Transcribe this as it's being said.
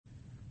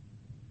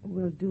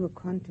We'll do a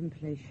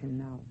contemplation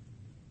now.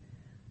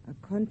 A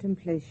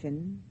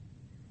contemplation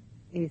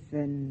is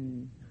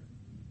an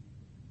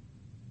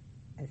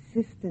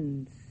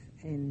assistance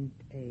and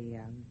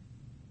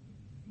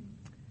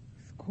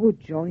it's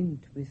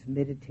co-joined with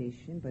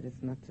meditation, but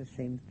it's not the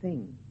same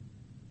thing.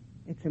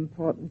 It's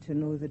important to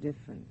know the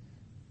difference.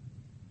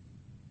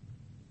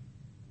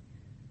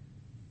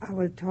 I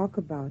will talk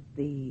about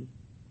the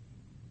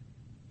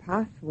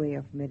pathway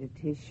of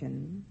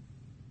meditation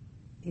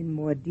in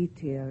more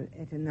detail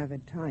at another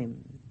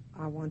time.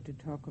 I want to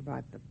talk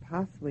about the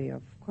pathway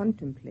of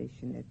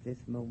contemplation at this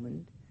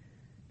moment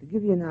to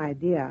give you an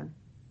idea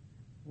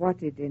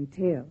what it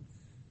entails.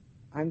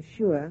 I'm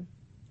sure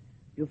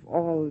you've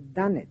all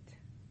done it,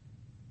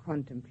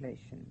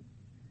 contemplation,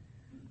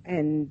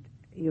 and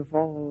you've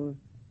all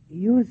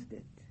used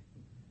it.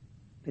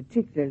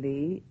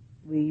 Particularly,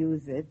 we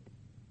use it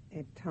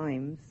at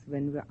times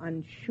when we're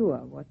unsure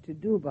what to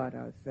do about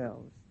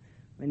ourselves,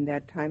 when there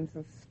are times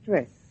of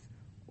stress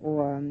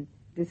or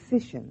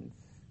decisions,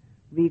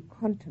 we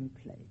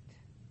contemplate.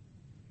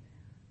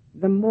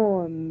 The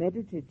more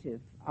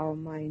meditative our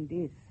mind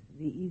is,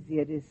 the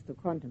easier it is to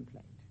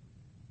contemplate.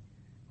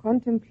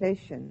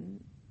 Contemplation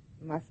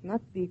must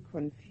not be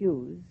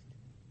confused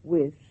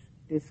with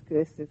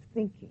discursive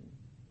thinking.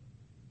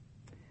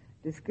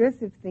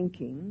 Discursive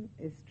thinking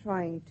is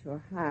trying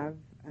to have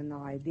an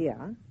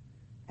idea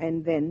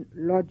and then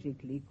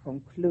logically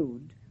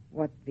conclude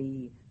what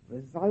the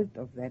result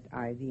of that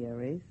idea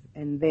is,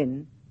 and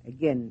then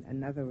again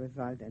another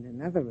result and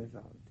another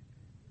result.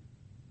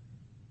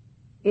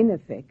 In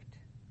effect,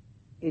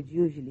 it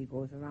usually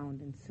goes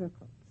around in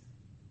circles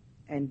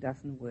and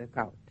doesn't work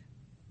out.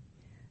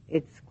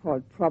 It's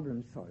called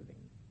problem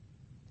solving.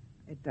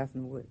 It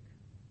doesn't work.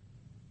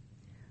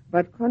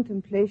 But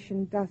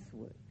contemplation does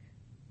work.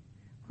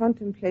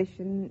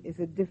 Contemplation is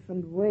a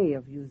different way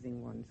of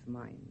using one's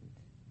mind.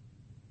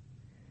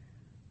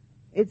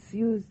 It's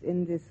used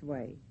in this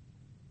way.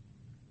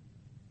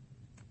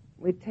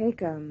 We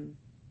take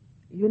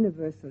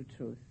universal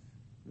truth,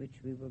 which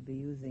we will be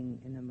using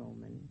in a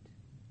moment,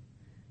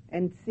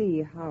 and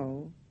see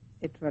how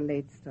it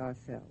relates to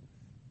ourselves.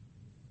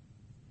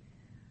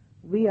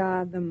 We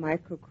are the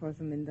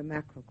microcosm in the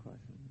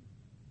macrocosm,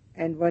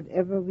 and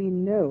whatever we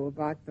know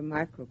about the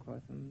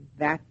microcosm,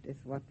 that is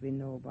what we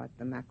know about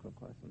the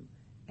macrocosm,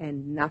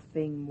 and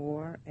nothing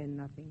more and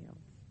nothing else.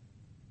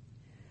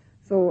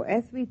 So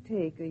as we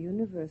take a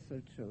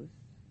universal truth,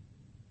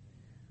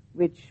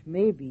 which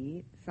may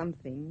be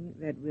something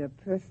that we are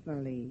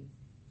personally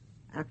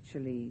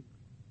actually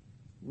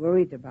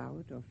worried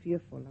about or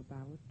fearful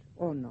about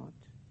or not,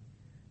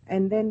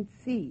 and then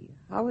see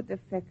how it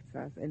affects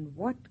us and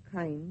what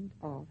kind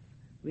of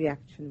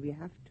reaction we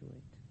have to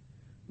it.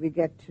 We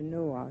get to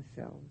know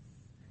ourselves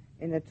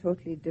in a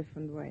totally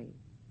different way.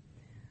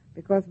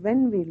 Because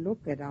when we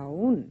look at our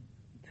own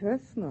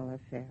personal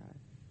affairs,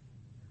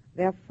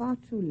 they are far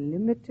too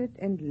limited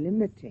and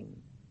limiting.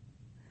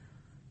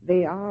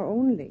 They are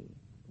only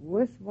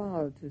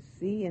worthwhile to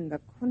see in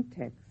the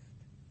context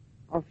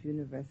of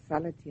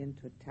universality and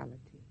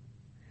totality.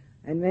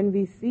 And when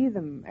we see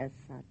them as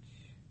such,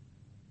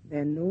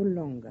 they're no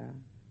longer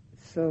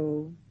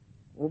so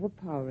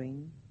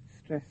overpowering,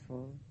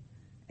 stressful,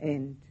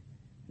 and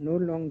no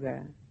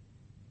longer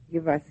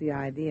give us the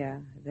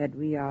idea that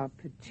we are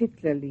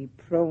particularly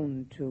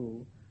prone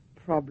to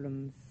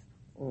problems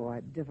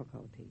or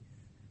difficulties.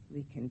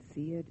 We can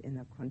see it in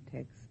a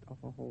context of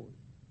a whole.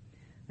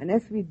 And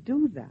as we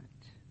do that,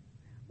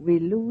 we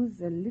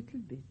lose a little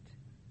bit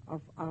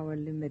of our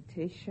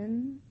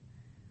limitation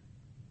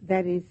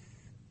that is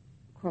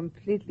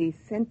completely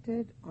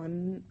centered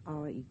on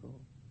our ego,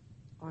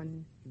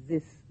 on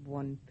this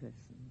one person.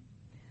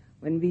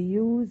 When we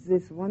use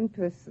this one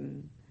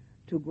person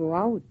to go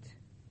out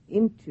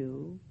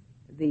into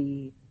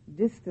the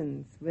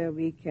distance where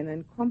we can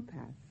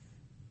encompass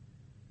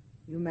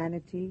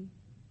humanity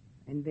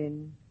and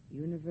then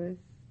universe,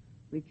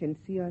 we can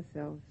see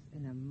ourselves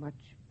in a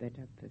much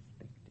better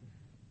perspective.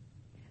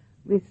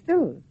 We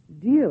still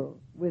deal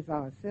with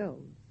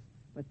ourselves,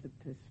 but the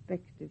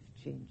perspective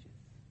changes.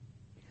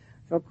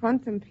 So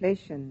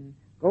contemplation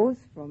goes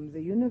from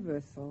the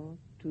universal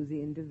to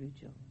the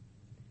individual.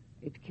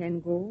 It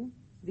can go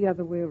the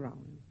other way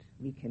around.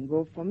 We can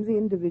go from the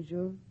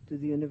individual to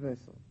the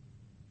universal.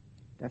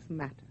 Doesn't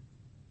matter.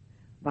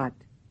 But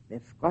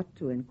they've got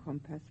to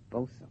encompass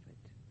both of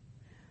it.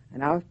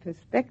 And our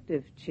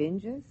perspective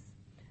changes,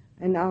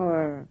 and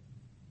our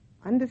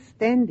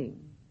understanding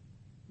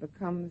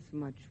becomes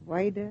much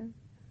wider.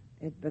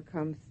 It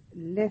becomes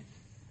less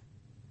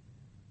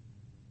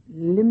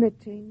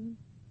limiting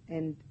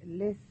and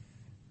less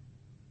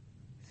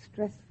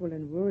stressful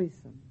and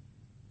worrisome,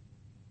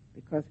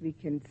 because we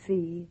can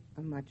see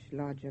a much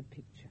larger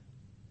picture.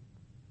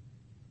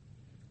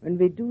 When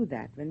we do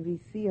that, when we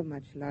see a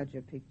much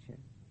larger picture,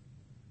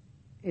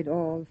 it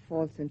all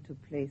falls into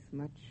place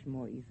much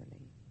more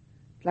easily.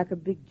 It's like a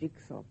big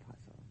jigsaw puzzle.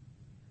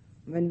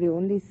 When we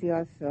only see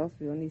ourselves,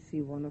 we only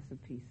see one of the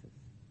pieces.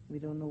 We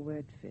don't know where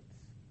it fits.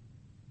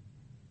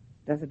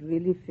 Does it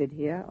really fit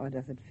here or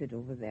does it fit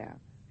over there?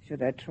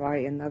 Should I try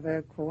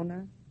another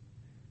corner?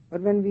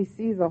 But when we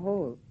see the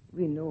whole,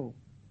 we know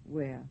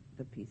where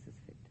the pieces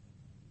fit.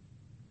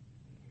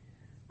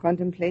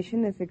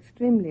 Contemplation is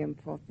extremely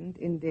important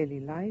in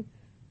daily life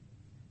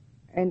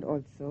and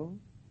also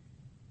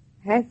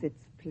has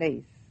its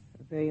place,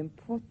 a very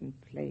important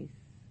place,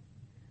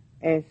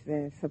 as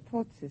a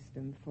support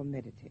system for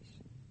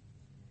meditation.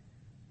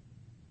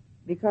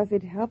 Because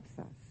it helps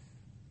us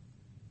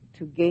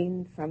to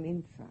gain some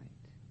insight.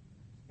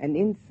 And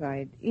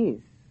insight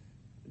is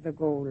the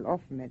goal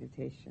of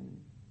meditation.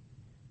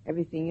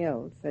 Everything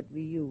else that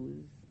we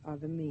use are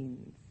the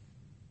means.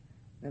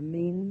 The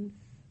means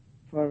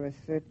for a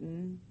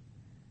certain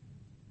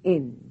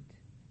end.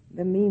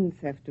 The means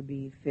have to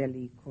be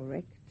fairly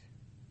correct,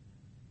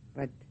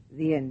 but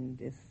the end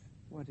is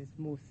what is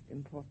most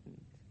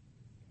important.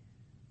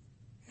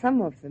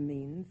 Some of the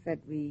means that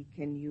we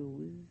can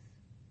use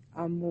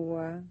are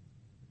more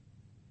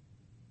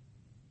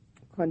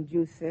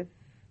conducive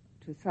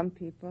to some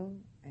people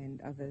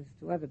and others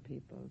to other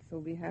people. So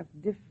we have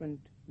different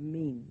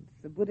means.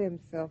 The Buddha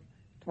himself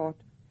taught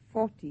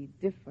 40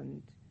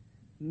 different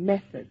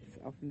methods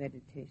of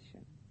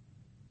meditation.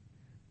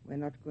 We're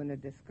not going to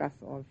discuss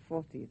all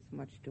 40. It's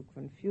much too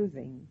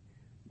confusing.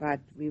 But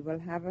we will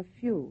have a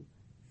few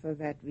so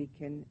that we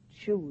can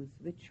choose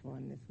which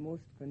one is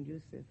most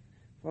conducive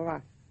for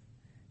us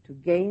to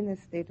gain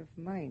a state of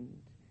mind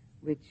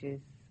which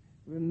is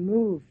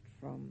removed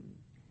from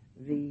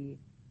the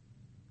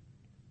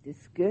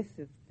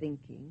discursive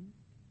thinking,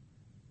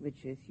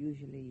 which is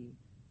usually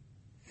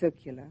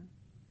circular,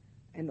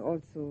 and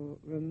also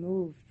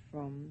removed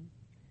from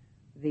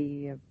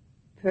the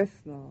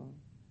personal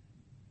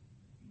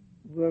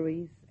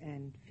worries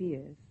and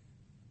fears,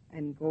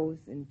 and goes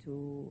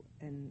into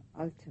an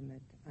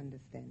ultimate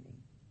understanding.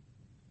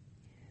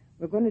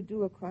 We're going to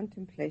do a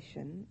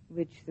contemplation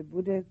which the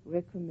Buddha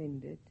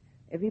recommended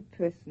every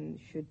person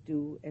should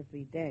do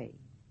every day.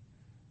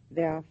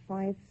 There are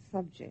 5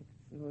 subjects,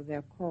 or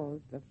they're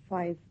called the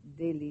 5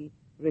 daily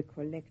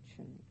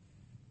recollections.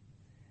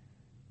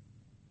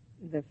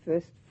 The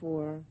first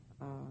 4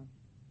 are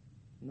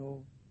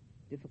no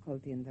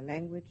difficulty in the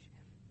language.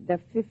 The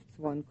 5th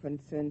one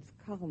concerns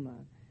karma,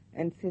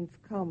 and since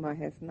karma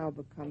has now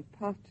become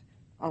part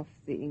of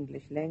the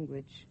English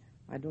language,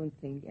 I don't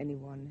think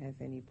anyone has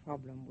any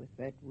problem with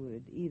that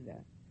word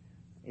either.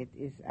 It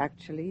is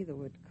actually, the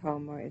word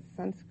karma is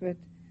Sanskrit.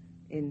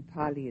 In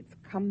Pali it's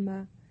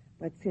kamma,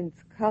 but since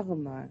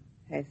karma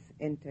has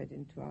entered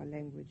into our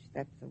language,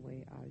 that's the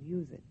way I'll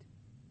use it.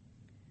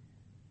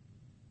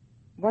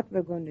 What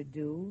we're going to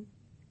do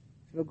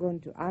is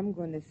I'm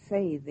going to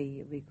say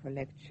the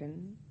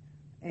recollection,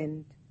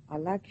 and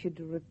I'd like you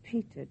to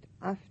repeat it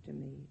after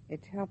me.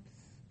 It helps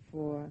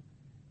for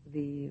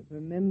the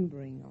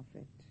remembering of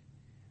it.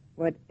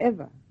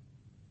 Whatever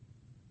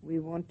we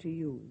want to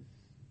use,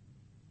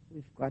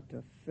 we've got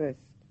to first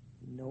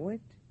know it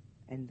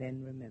and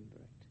then remember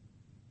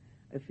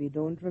it. If we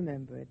don't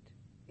remember it,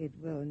 it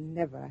will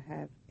never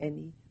have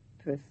any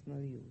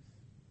personal use.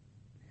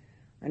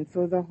 And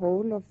so the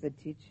whole of the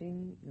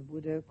teaching, the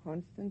Buddha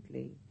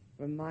constantly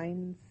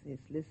reminds his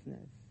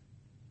listeners,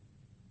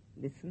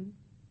 listen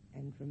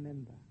and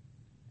remember,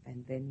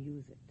 and then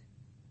use it,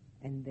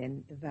 and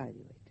then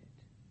evaluate it.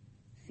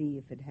 See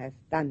if it has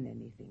done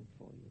anything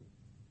for you.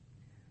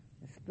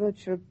 The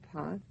spiritual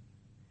path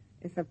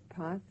is a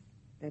path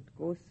that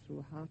goes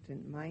through heart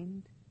and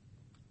mind.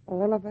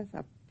 All of us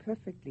are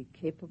perfectly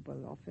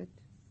capable of it,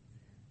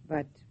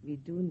 but we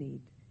do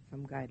need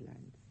some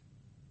guidelines.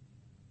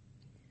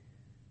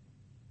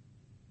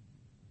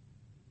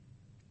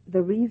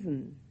 The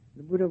reason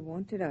the Buddha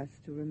wanted us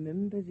to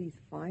remember these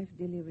 5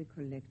 daily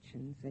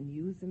recollections and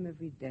use them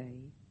every day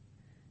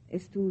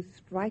is to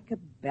strike a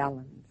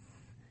balance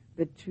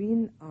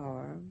between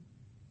our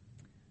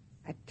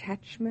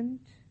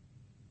attachment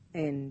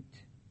and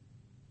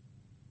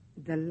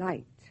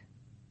delight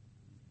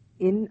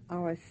in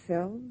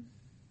ourselves,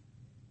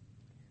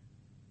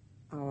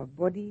 our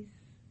bodies,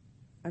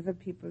 other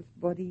people's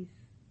bodies,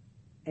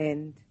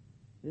 and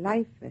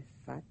life as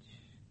such,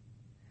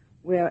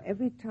 where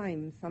every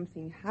time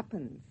something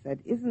happens that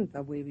isn't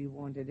the way we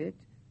wanted it,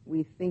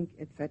 we think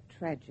it's a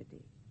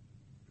tragedy.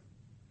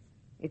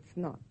 It's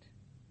not.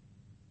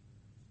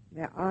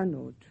 There are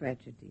no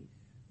tragedies.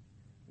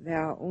 There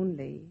are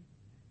only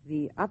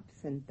the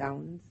ups and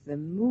downs, the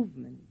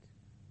movement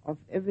of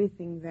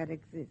everything that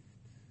exists.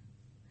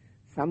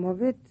 Some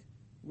of it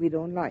we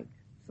don't like,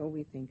 so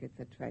we think it's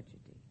a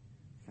tragedy.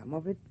 Some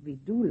of it we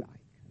do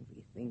like, and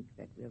we think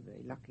that we're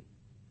very lucky.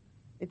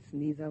 It's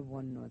neither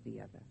one nor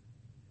the other.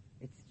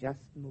 It's just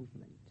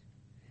movement.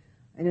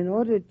 And in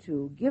order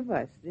to give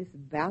us this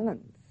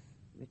balance,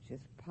 which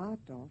is part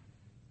of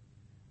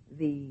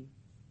the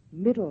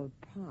middle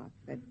path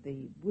that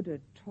the Buddha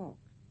taught,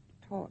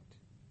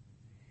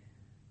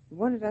 he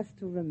wanted us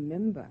to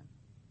remember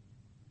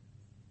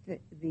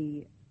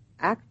the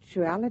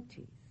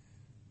actualities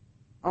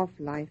of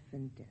life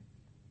and death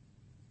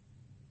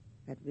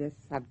that we are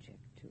subject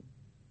to.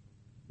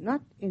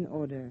 Not in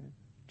order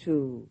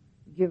to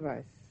give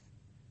us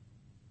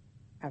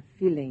a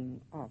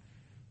feeling of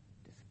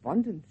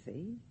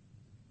despondency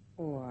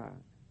or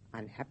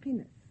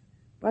unhappiness,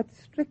 but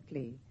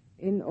strictly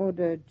in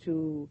order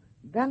to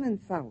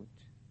balance out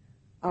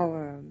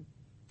our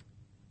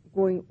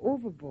going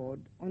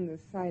overboard on the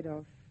side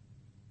of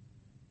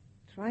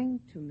trying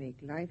to make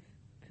life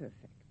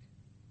perfect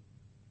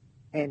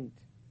and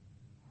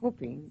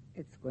hoping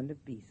it's going to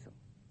be so,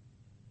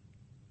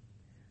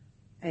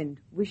 and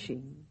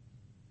wishing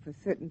for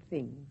certain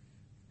things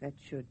that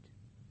should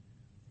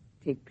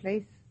take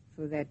place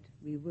so that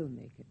we will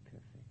make it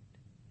perfect.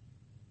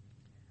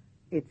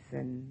 It's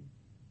an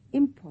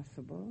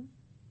impossible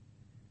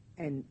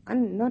and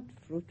not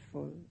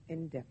fruitful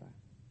endeavor.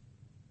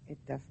 It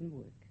doesn't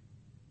work.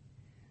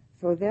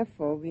 So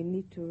therefore, we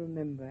need to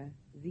remember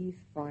these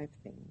 5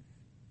 things.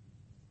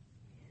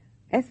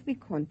 As we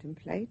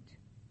contemplate,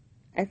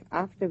 as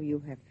after you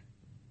have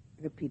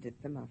repeated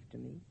them after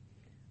me,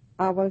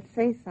 I will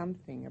say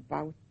something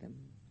about them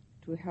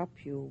to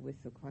help you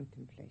with the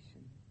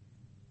contemplation.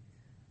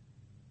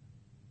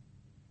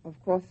 Of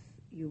course,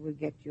 you will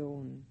get your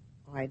own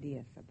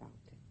ideas about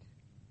it.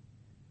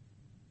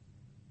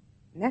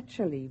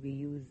 Naturally, we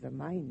use the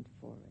mind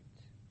for it.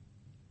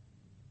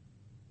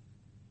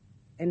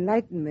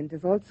 Enlightenment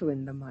is also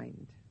in the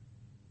mind,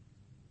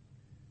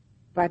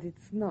 but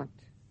it's not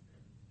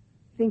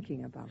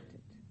thinking about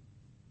it.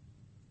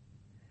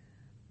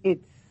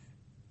 It's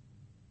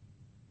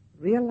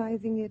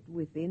realizing it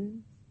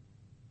within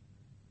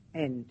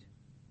and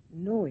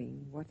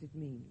knowing what it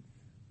means.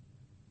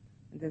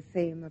 And the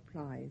same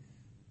applies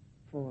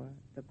for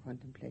the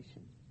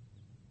contemplation.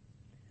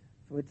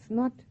 So it's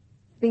not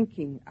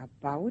thinking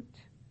about,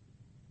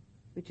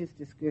 which is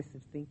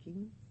discursive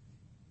thinking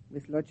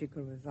with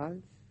logical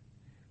results,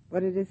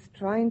 but it is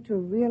trying to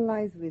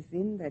realize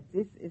within that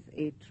this is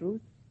a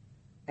truth,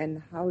 and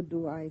how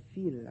do I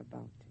feel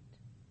about it?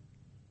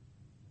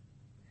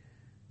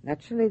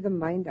 Naturally, the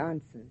mind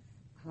answers,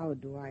 how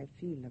do I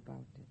feel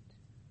about it?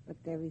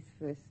 But there is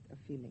first a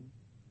feeling.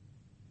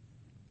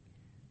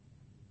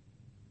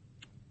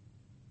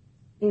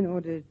 In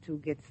order to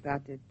get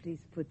started,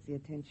 please put the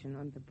attention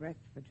on the breath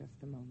for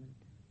just a moment.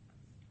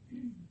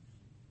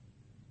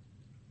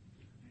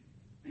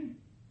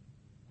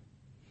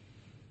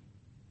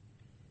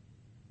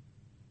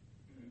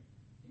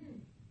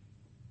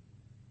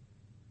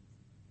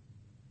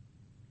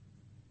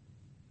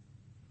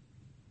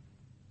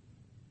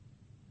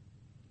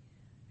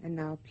 And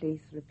now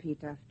please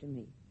repeat after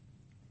me.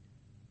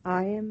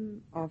 I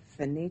am of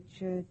the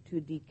nature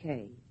to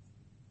decay.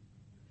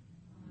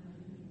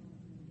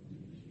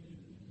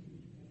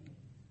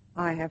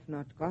 I have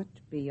not got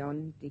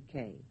beyond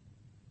decay.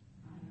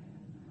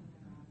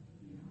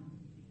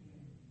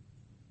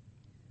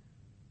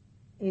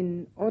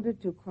 In order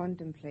to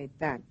contemplate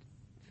that,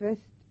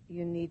 first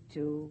you need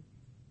to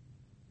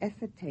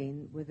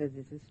ascertain whether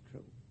this is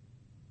true.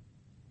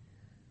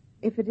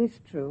 If it is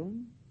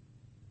true,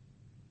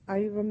 are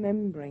you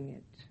remembering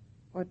it,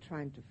 or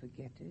trying to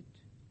forget it,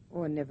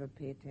 or never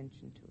pay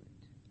attention to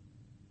it?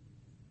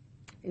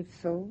 If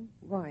so,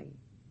 why?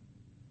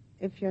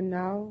 If you're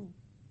now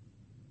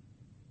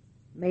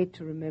made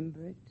to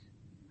remember it,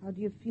 how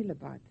do you feel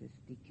about this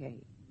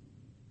decay?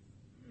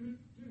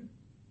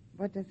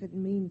 What does it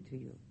mean to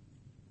you?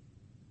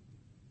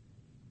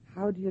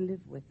 How do you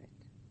live with it?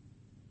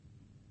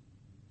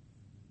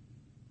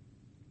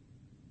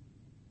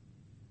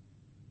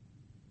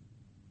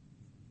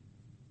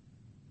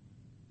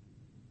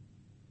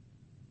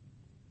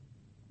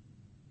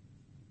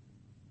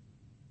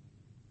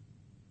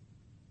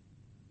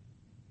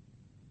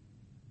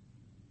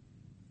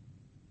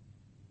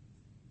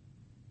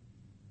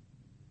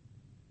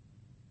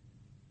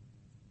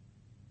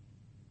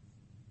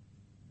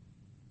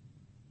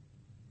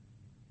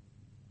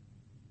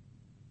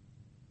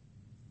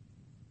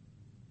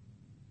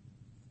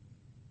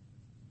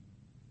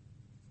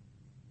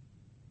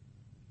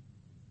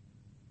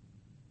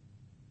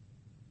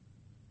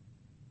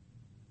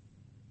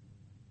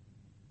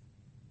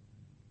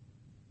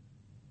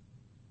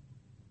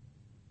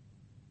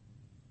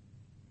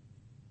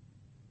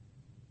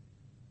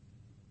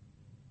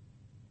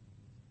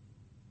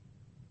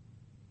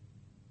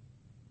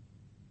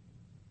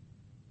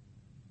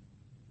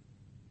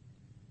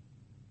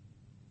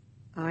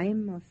 I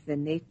am of the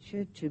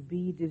nature to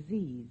be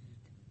diseased.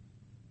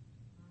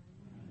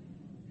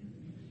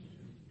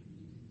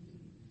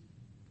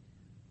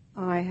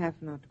 I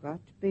have not got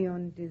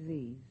beyond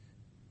disease.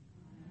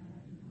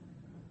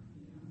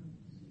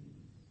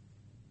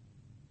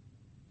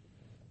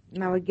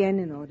 Now again,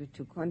 in order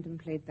to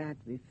contemplate that,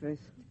 we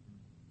first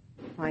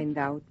find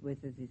out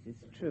whether this is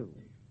true.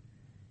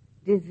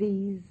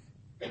 Disease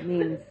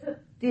means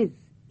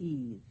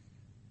dis-ease,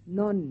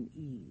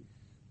 non-ease.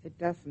 It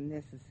doesn't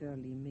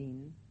necessarily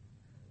mean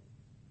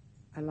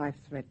a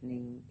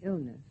life-threatening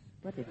illness,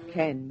 but it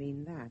can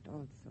mean that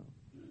also.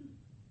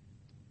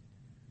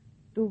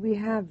 Do we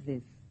have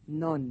this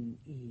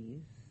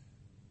non-ease?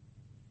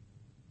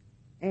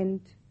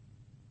 And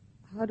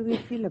how do we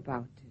feel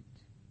about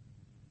it?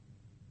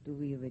 Do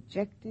we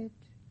reject it?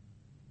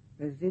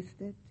 resist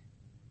it,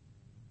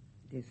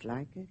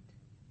 dislike it?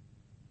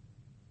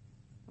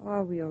 Or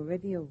are we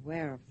already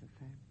aware of the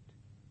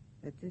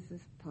fact that this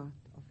is part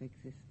of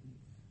existence?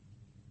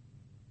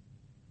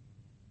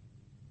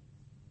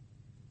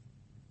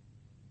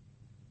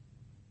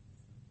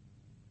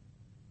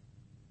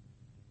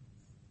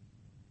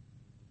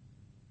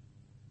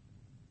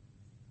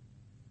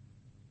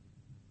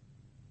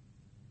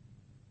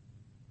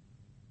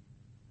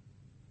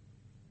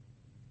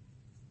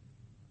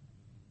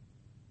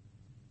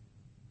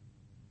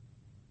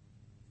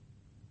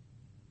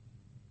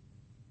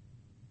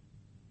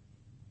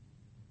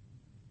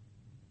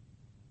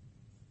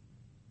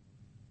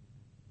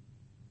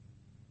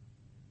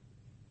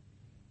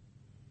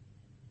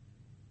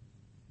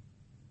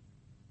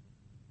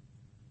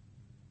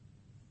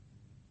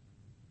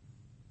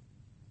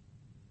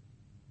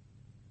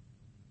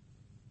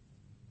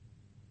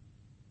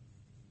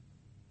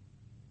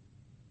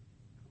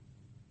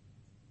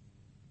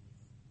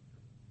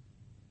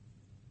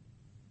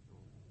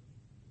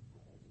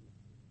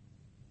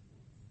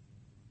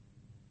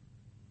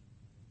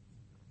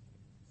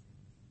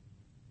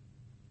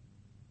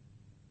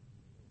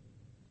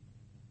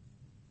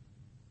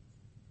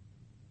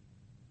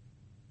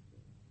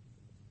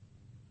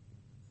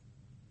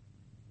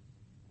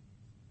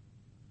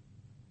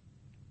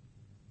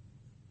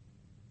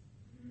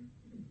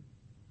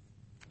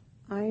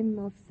 I'm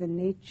of the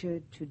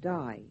nature to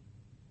die.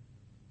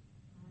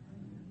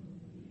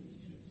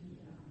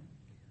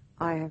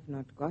 I have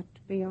not got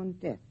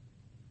beyond death.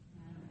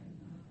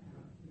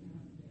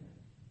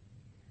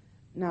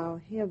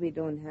 Now, here we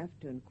don't have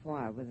to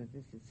inquire whether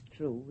this is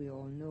true. We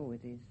all know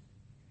it is.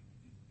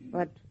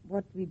 But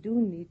what we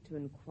do need to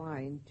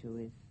inquire into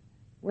is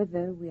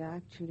whether we are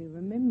actually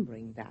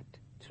remembering that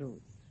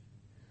truth,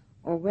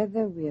 or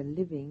whether we are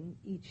living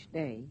each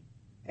day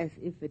as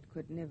if it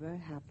could never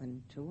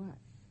happen to us.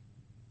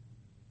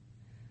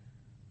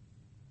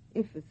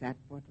 If is that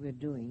what we're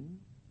doing,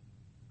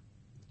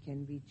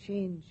 can we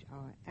change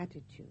our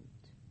attitude?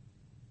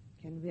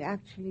 Can we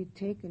actually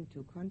take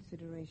into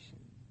consideration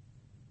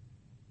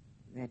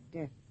that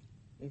death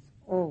is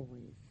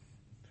always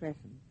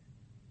present,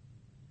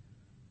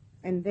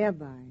 and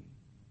thereby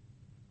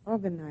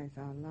organize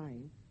our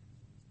lives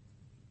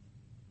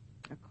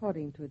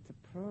according to its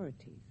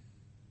priorities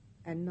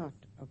and not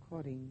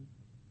according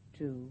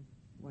to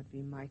what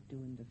we might do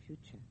in the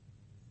future?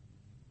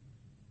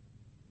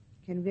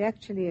 Can we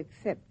actually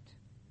accept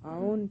our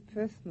own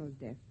personal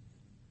death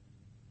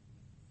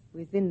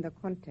within the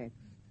context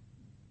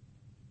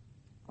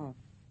of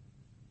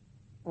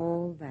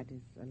all that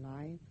is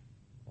alive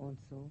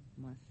also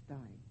must die?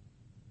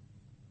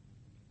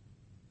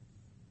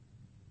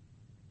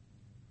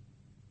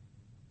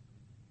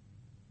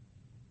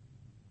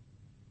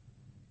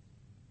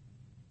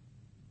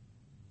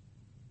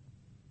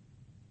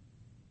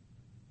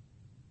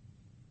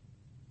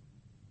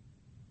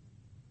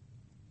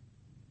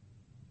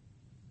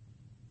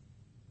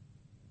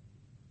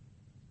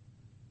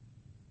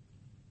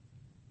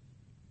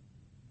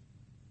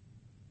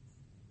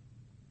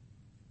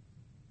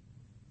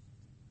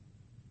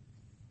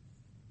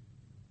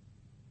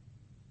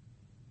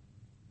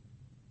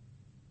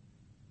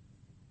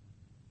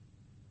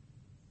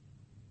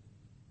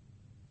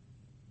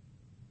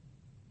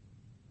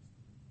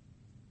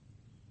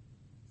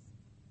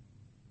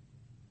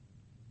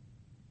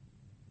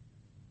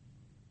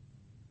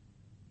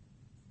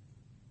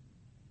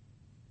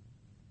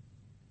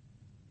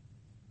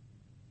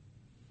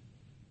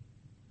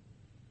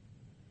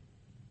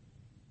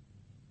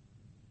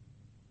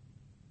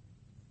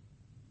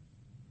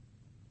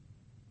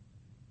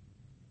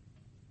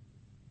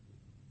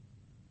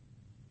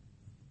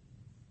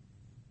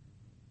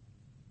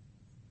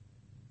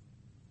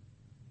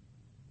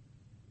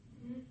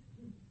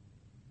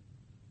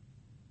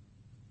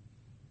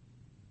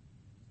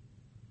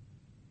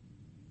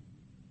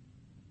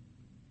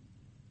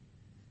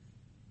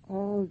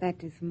 All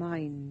that is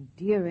mine,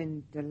 dear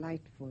and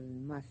delightful,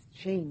 must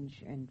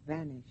change and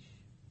vanish.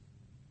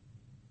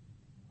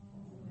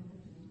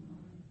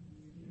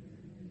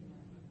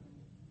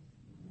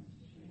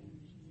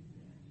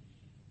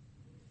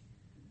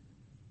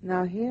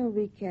 Now here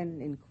we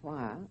can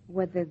inquire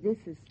whether this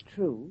is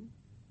true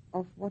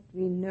of what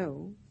we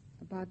know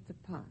about the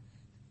past.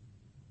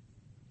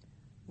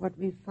 What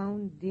we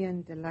found dear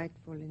and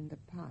delightful in the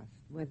past,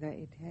 whether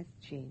it has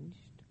changed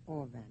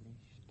or vanished.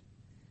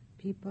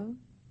 People,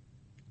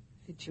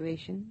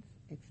 situations,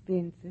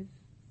 experiences,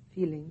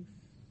 feelings.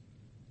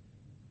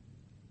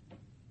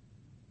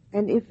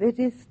 And if it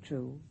is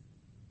true,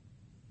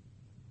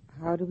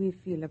 how do we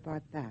feel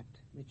about that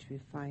which we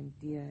find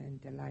dear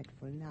and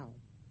delightful now?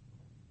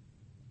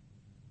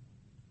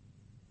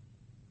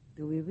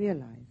 Do we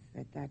realize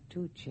that that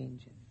too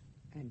changes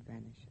and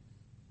vanishes?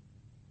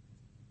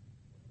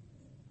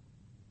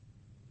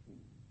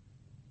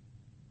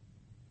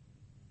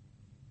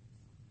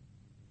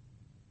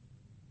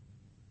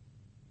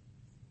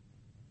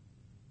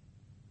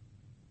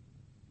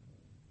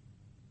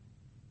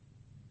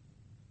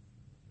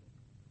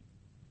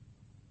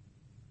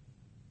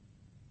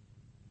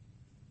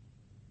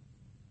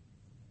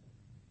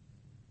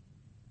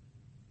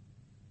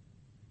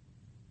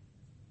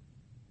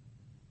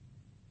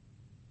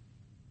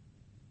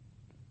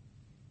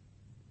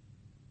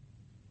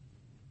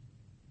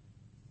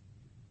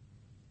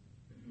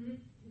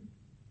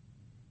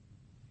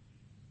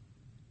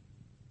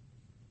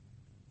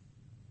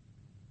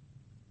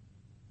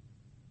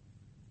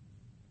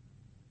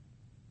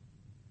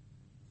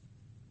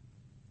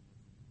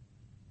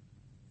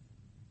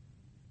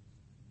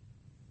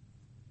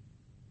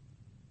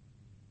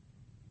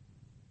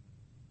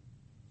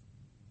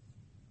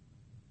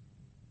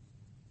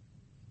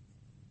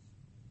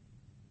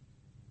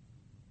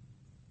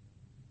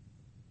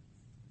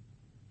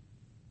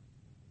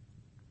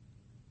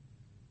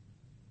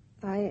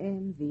 I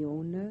am the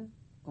owner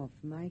of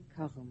my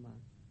karma.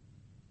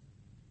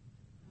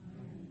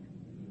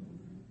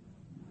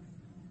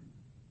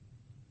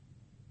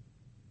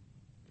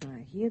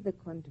 Here the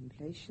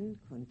contemplation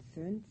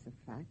concerns the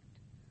fact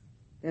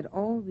that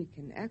all we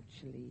can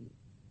actually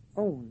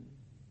own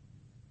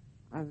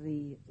are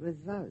the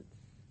results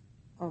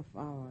of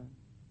our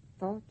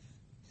thoughts,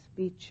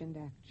 speech, and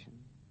action.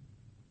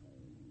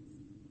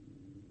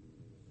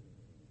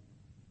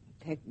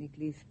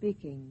 Technically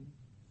speaking,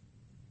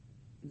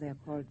 they're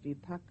called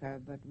vipaka,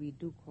 but we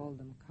do call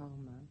them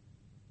karma.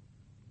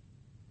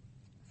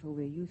 So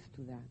we're used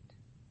to that.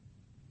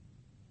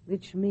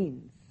 Which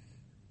means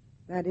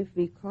that if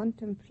we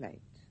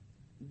contemplate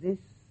this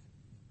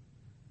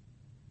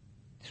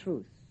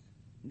truth,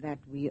 that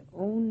we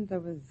own the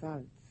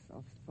results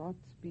of thought,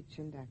 speech,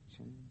 and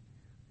action,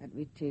 that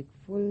we take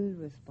full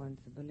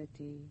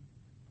responsibility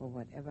for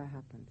whatever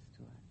happens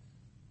to us.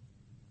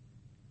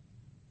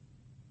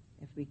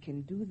 If we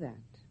can do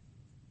that,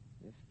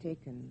 we've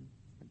taken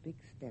a big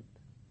step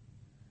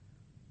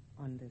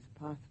on this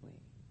pathway.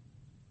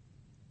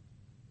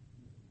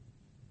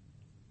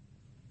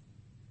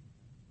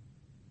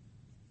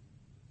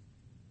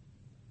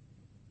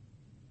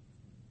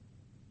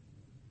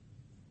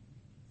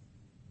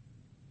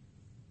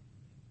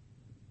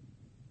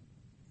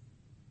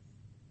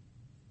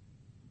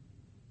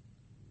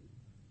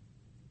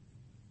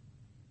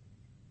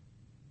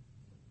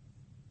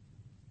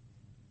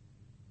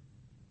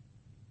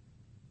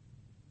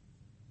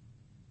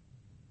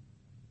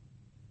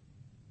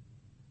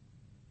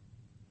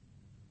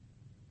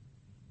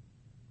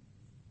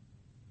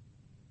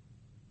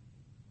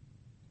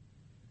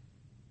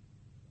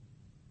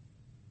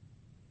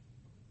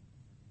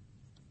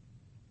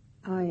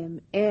 I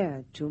am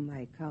heir to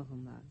my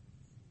karma.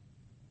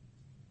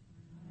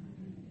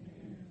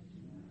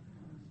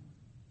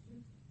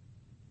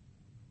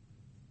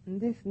 And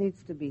this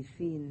needs to be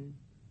seen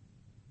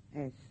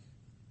as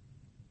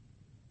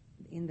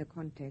in the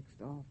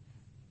context of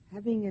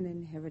having an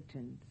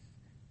inheritance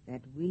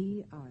that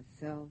we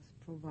ourselves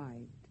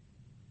provide.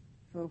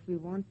 So if we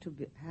want to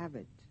have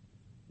it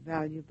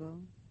valuable,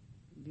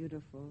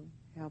 beautiful,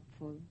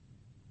 helpful,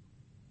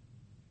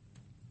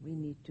 we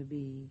need to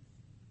be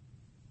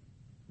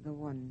the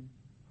one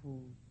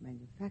who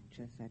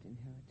manufactures that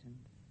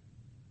inheritance.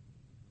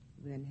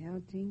 We're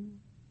inheriting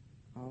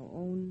our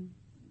own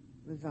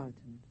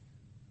resultants.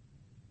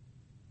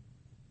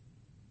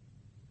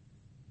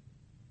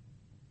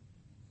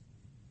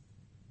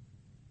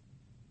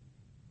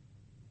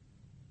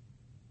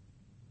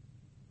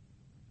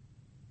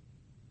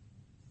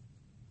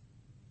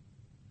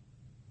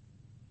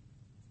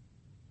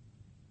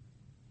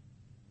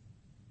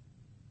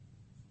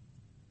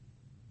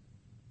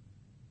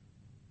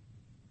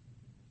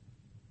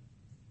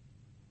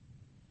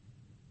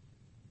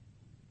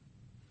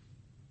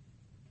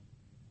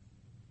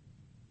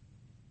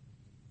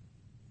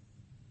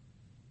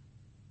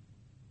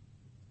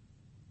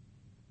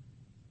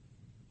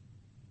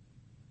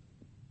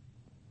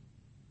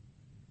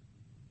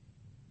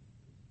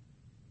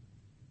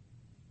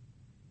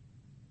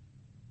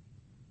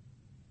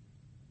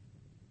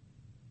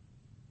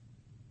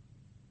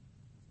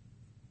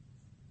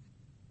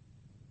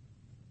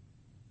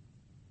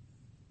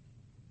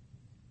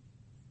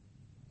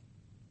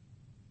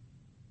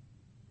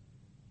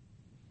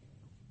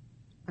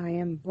 I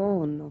am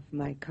born of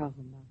my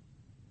karma.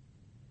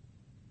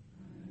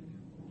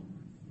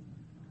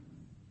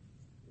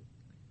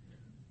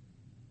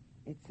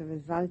 It's a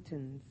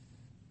resultance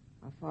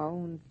of our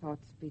own thought,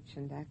 speech,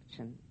 and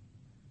action,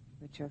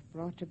 which have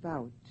brought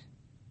about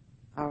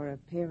our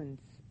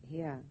appearance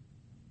here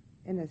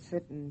in a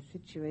certain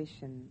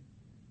situation,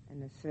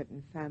 in a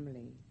certain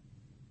family,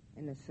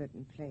 in a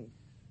certain place.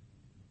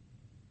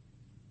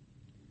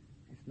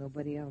 There's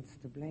nobody else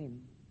to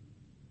blame.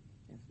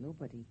 There's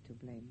nobody to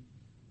blame.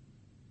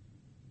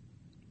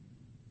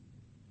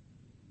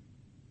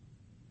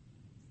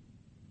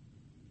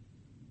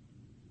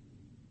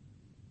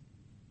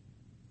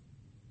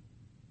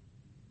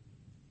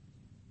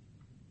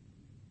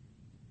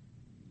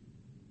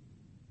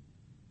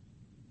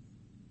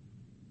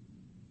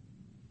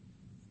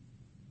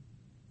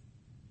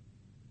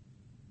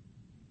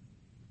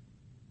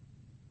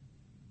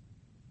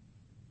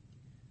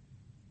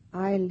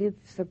 I live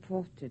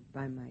supported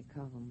by my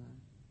karma.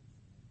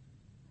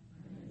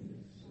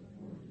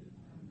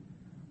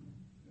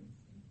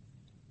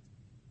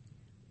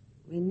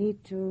 We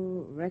need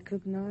to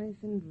recognize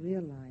and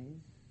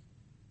realize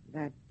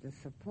that the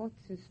support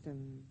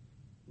system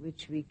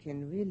which we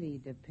can really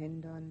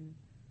depend on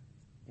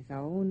is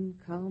our own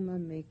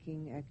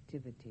karma-making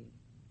activity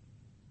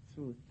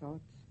through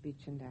thought,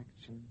 speech, and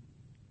action.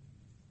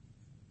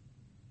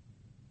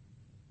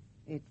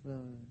 It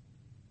will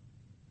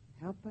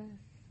help us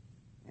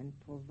and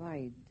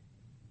provide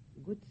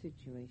good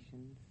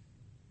situations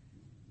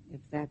if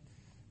that's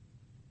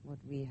what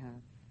we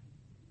have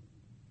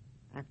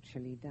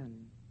actually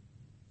done,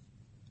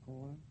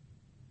 or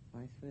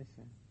vice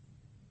versa.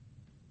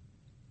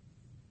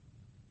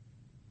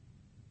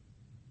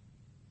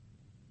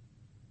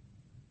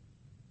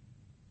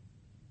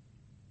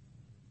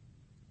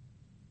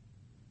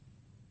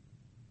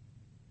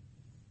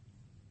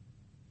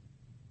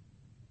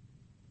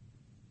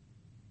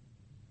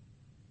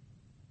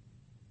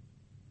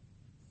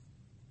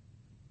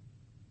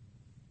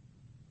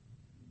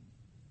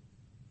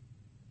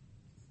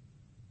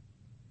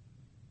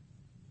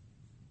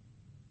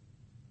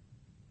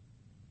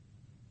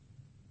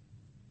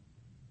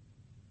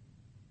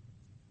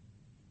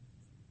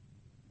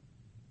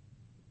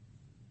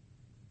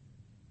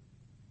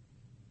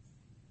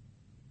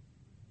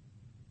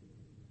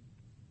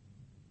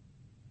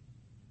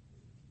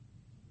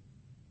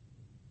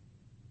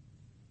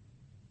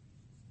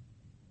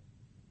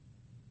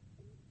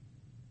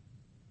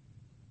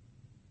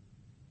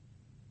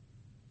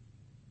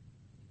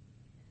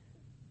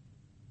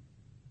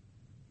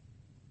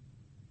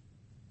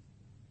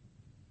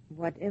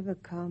 whatever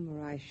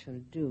karma I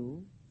shall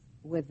do,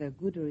 whether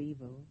good or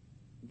evil,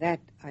 that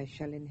I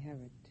shall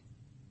inherit.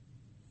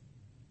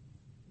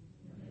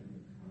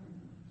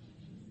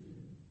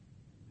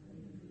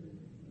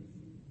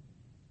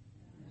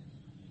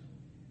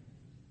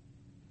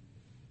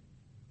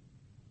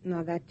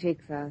 Now that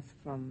takes us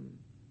from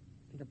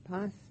the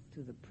past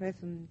to the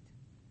present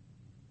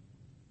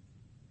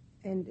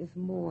and is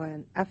more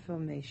an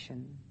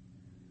affirmation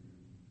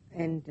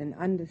and an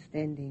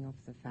understanding of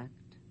the fact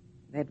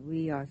that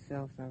we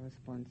ourselves are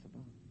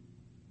responsible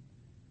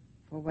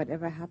for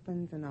whatever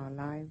happens in our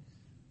lives.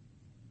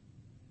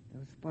 The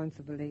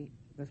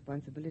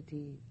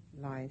responsibility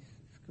lies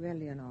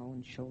squarely on our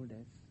own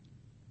shoulders,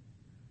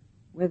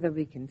 whether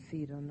we can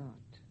see it or not.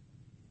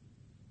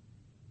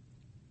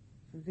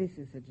 So this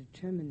is a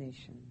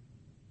determination.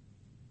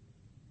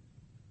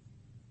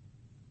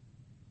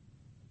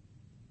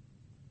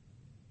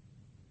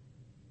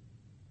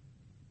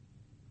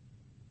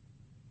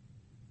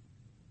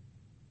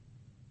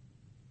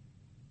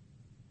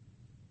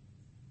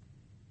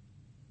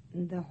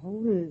 The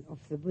whole of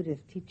the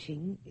Buddha's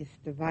teaching is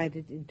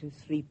divided into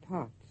 3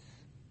 parts.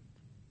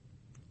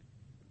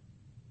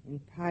 In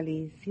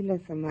Pali, Sila,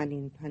 Samadhi,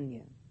 and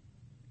Panya.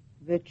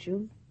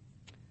 Virtue,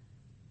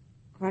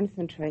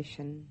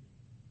 concentration,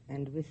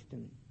 and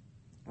wisdom,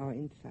 or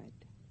insight.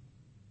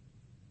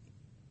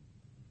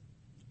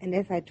 And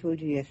as I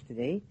told you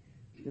yesterday,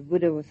 the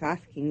Buddha was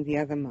asking the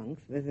other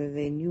monks whether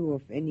they knew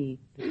of any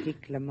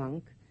particular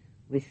monk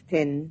with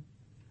 10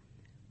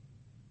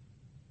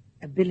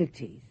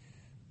 abilities.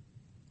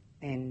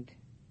 And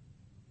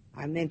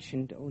I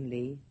mentioned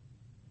only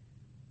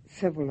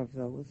several of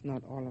those,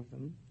 not all of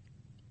them.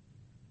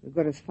 We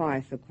got as far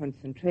as the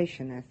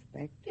concentration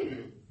aspect.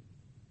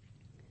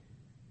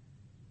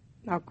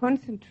 Now,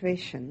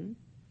 concentration,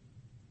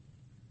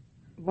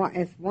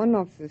 as one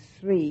of the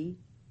 3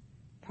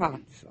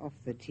 parts of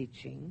the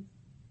teaching,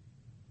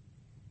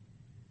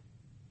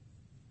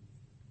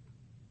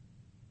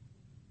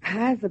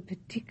 has a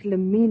particular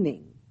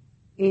meaning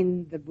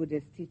in the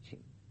Buddha's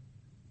teaching.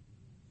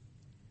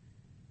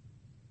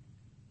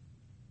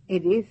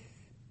 It is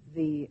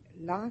the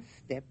last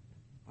step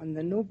on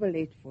the Noble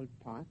Eightfold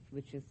Path,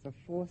 which is the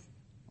 4th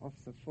of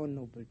the 4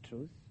 Noble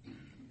Truths,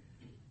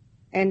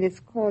 and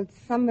it's called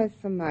Samma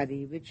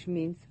Samadhi, which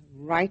means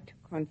right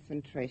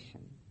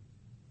concentration.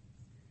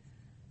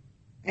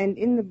 And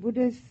in the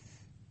Buddha's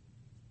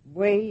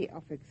way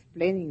of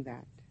explaining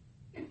that,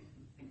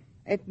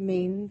 it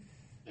means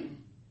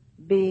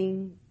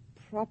being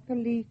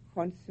properly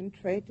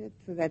concentrated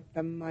so that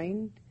the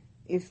mind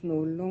is no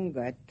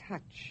longer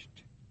touched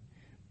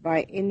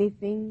by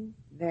anything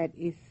that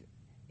is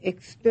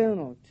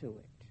external to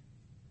it.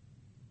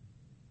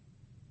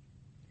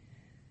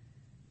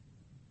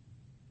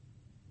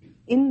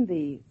 In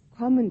the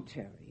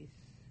commentaries,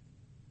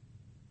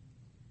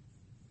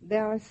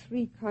 there are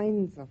 3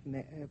 kinds of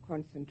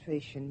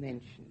concentration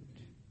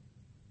mentioned: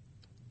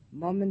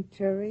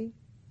 momentary,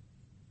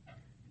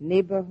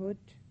 neighborhood,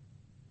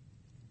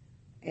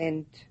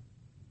 and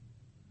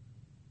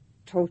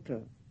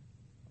total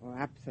or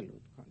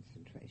absolute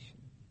concentration.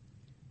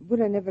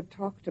 Buddha never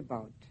talked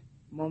about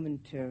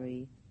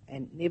momentary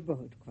and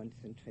neighborhood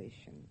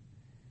concentration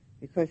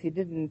because he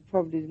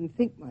probably didn't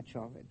think much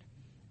of it.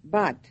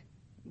 But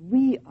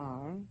we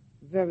are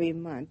very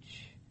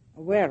much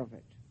aware of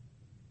it.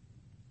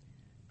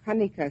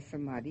 Khanika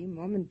Samadhi,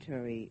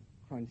 momentary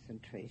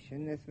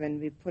concentration, is when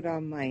we put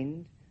our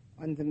mind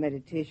on the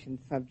meditation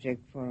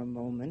subject for a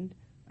moment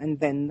and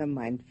then the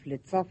mind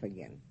flits off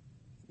again.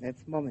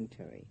 That's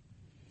momentary.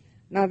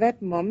 Now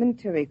that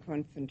momentary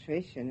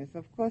concentration is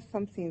of course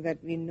something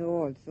that we know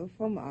also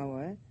from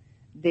our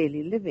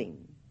daily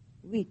living.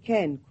 We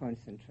can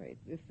concentrate.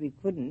 If we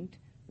couldn't,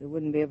 we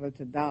wouldn't be able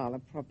to dial a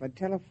proper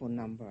telephone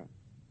number,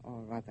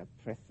 or rather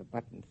press the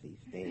buttons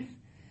these days.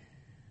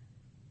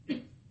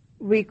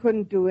 We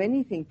couldn't do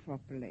anything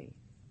properly.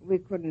 We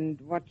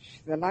couldn't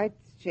watch the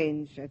lights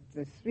change at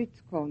the street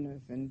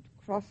corners and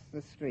cross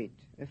the street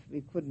if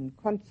we couldn't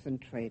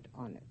concentrate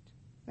on it.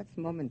 That's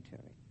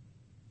momentary.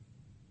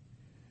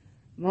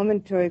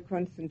 Momentary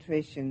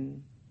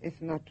concentration is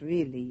not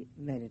really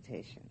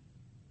meditation,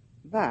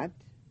 but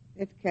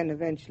it can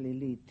eventually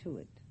lead to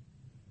it.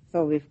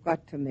 So we've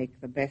got to make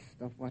the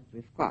best of what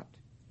we've got.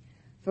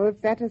 So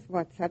if that is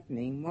what's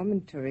happening,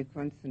 momentary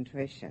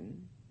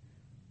concentration,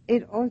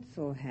 it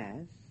also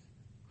has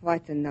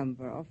quite a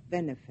number of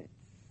benefits.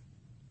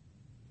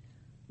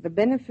 The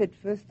benefit,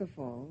 first of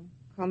all,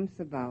 comes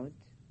about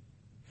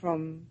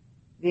from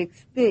the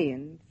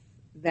experience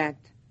that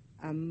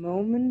a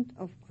moment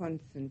of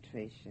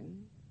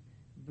concentration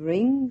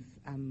brings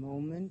a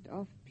moment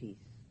of peace.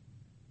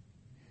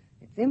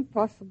 It's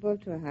impossible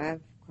to have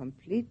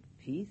complete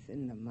peace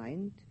in the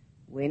mind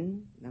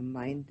when the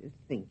mind is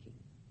thinking,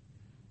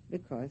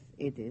 because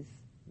it is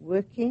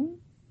working,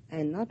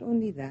 and not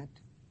only that,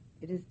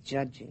 it is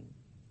judging.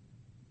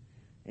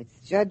 It's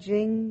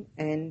judging,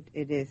 and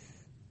it is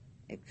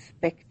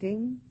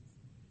expecting,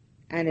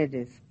 and it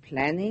is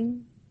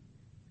planning,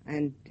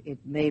 and it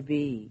may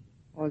be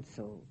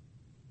also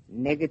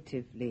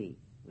negatively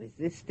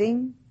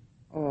resisting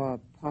or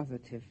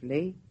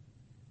positively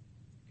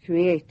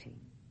creating.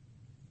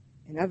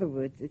 In other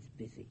words, it's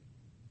busy.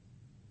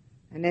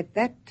 And at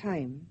that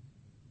time,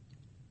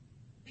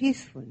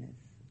 peacefulness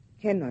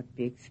cannot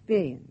be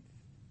experienced.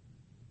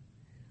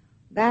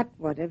 That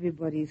what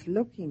everybody is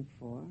looking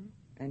for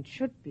and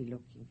should be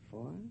looking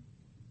for,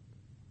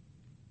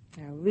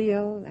 a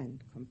real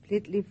and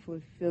completely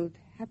fulfilled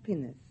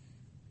happiness,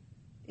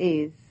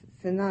 is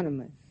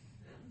synonymous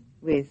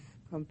with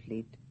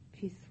complete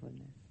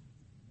peacefulness.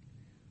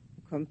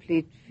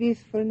 Complete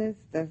peacefulness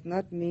does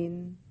not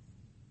mean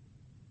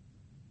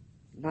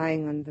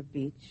lying on the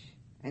beach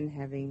and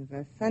having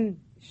the sun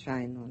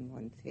shine on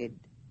one's head.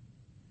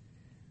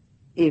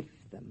 If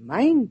the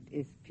mind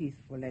is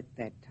peaceful at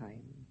that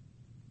time,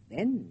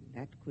 then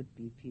that could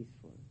be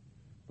peaceful.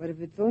 But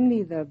if it's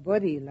only the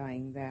body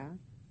lying there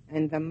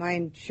and the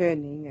mind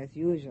churning as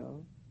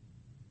usual,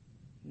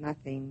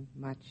 nothing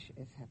much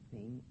is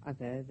happening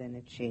other than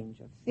a change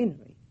of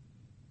scenery.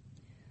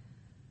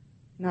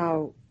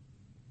 Now,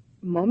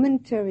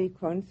 momentary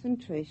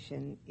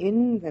concentration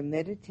in the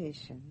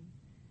meditation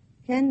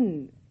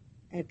can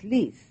at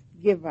least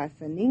give us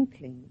an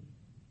inkling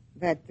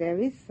that there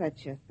is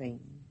such a thing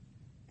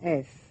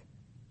as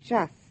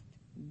just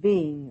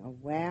being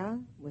aware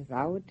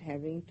without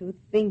having to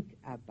think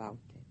about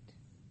it.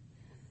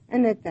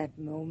 And at that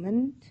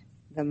moment,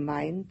 the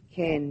mind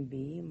can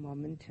be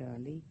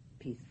momentarily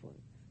peaceful.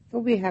 So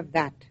we have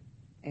that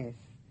as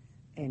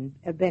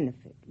a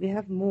benefit. We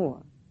have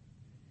more.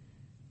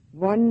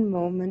 One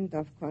moment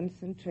of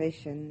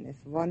concentration is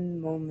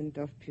one moment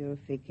of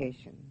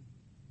purification.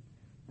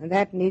 And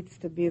that needs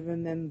to be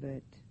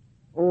remembered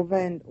over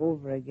and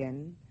over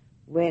again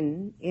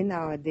when, in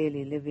our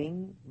daily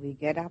living, we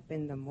get up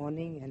in the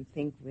morning and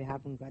think we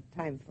haven't got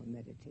time for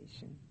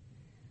meditation.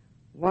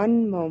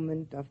 One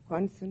moment of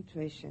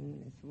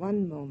concentration is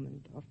one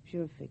moment of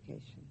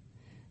purification.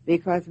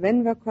 Because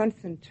when we're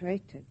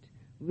concentrated,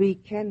 we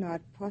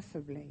cannot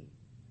possibly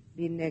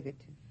be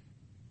negative.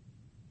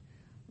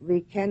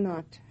 We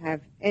cannot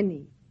have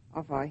any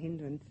of our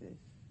hindrances,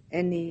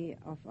 any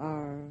of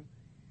our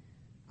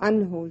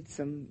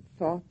unwholesome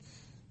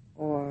thoughts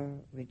or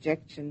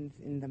rejections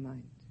in the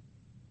mind.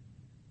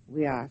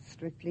 We are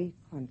strictly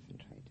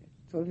concentrated.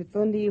 So if it's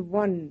only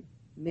 1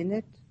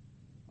 minute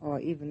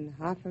or even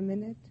half a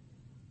minute,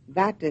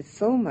 that is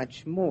so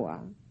much more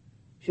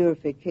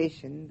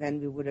purification than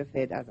we would have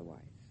had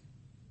otherwise.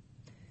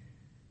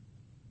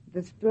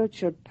 The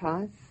spiritual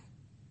path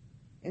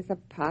is a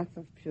path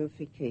of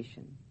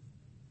purification.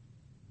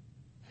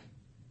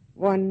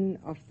 One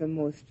of the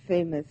most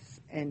famous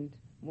and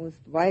most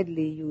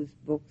widely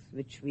used books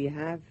which we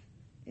have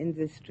in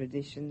this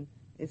tradition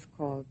is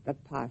called The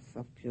Path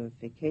of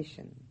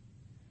Purification.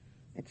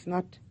 It's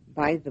not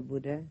by the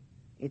Buddha,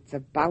 it's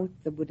about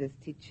the Buddha's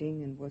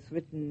teaching and was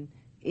written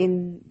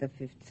in the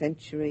 5th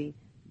century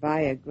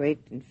by a great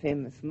and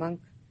famous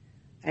monk,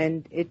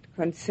 and it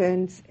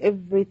concerns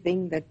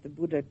everything that the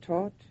Buddha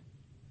taught,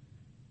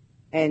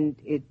 and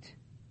it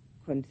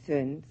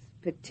concerns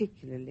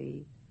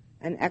particularly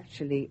and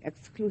actually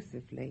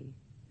exclusively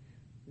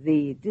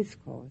the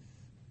discourse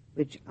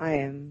which I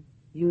am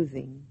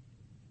using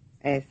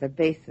as a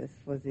basis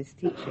for this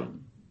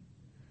teaching.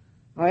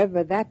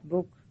 However, that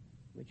book,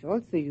 which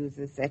also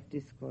uses that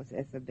discourse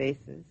as a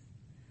basis,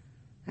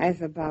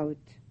 has about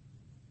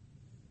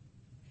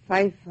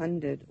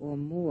 500 or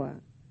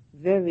more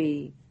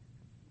very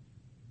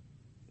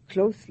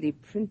closely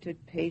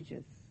printed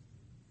pages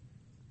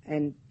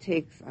and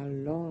takes a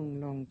long,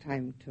 long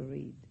time to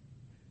read.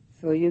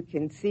 So you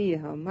can see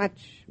how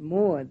much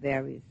more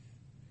there is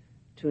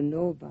to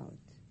know about.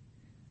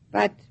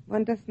 But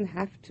one doesn't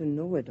have to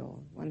know it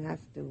all. One has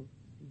to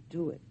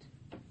do it.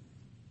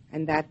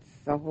 And that's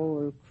the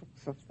whole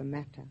crux of the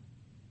matter.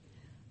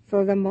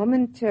 So the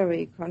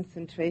momentary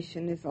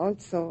concentration is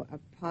also a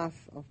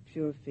path of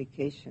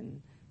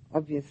purification,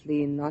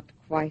 obviously not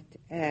quite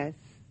as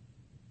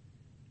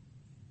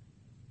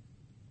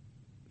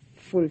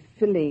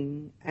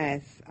fulfilling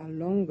as a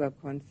longer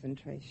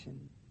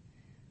concentration.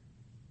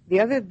 The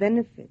other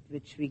benefit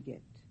which we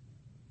get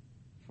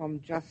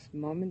from just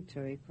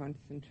momentary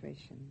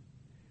concentration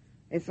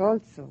is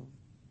also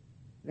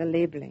the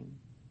labeling,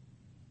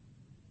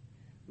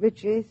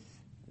 which is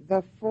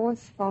the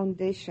fourth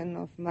foundation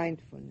of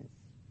mindfulness.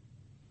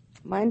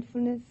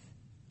 Mindfulness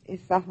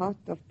is the heart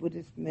of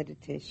Buddhist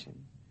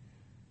meditation.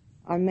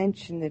 I'll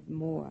mention it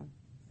more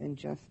than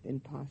just in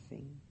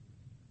passing.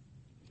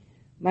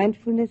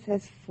 Mindfulness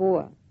has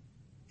 4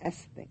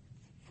 aspects,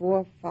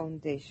 4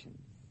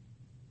 foundations,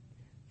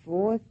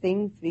 4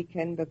 things we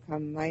can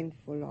become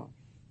mindful of.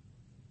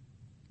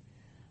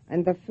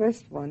 And the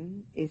first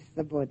one is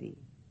the body.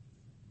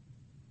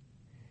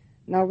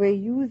 Now we're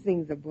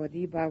using the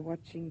body by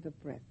watching the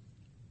breath.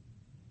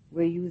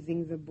 We're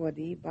using the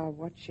body by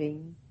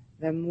watching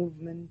the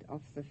movement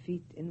of the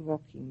feet in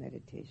walking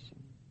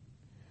meditation.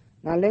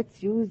 Now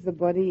let's use the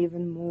body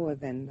even more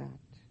than that.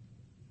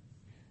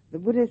 The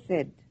Buddha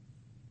said,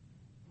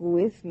 who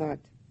is not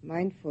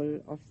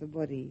mindful of the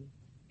body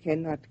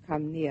cannot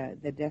come near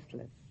the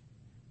deathless.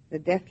 The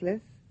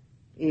deathless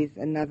is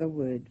another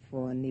word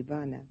for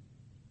Nibbana.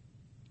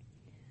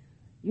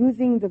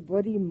 Using the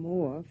body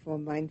more for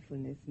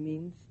mindfulness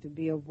means to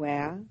be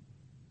aware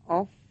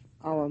of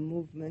our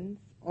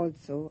movements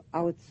also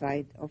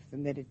outside of the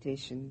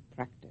meditation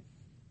practice.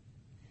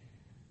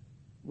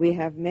 We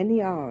have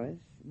many hours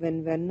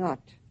when we're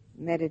not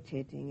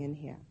meditating in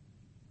here.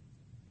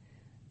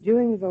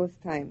 During those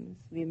times,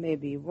 we may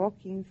be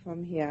walking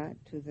from here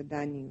to the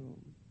dining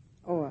room,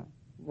 or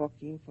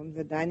walking from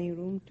the dining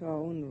room to our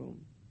own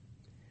room,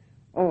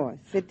 or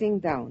sitting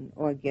down,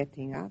 or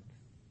getting up,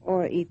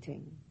 or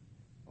eating,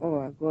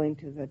 or going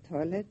to the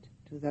toilet,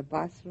 to the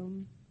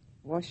bathroom,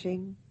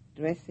 washing,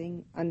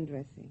 dressing,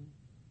 undressing,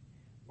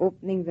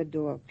 opening the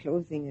door,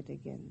 closing it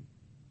again.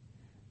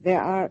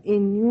 There are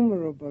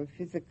innumerable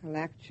physical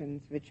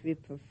actions which we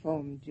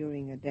perform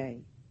during a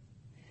day.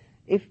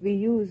 If we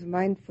use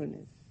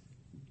mindfulness,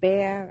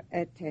 bare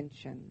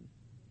attention,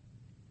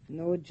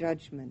 no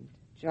judgment,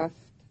 just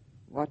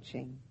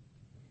watching,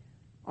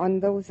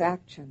 on those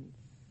actions,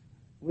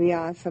 we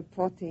are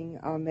supporting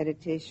our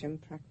meditation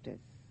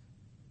practice.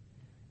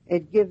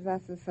 It gives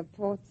us a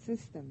support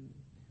system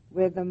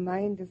where the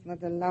mind is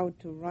not allowed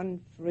to run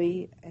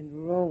free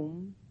and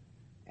roam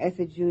as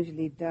it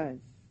usually does,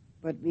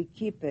 but we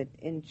keep it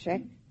in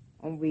check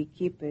and we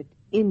keep it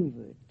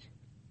inward.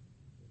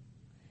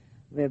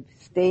 We're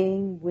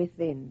staying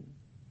within.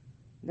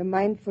 The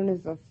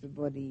mindfulness of the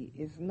body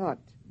is not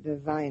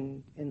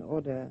designed in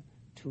order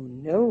to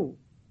know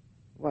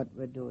what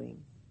we're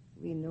doing.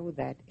 We know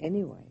that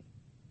anyway.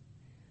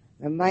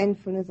 The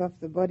mindfulness of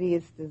the body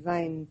is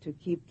designed to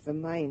keep the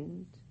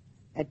mind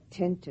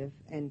attentive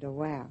and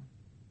aware.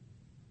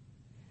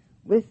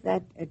 With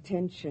that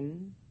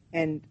attention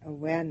and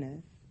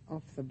awareness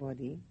of the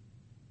body,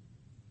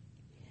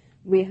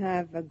 we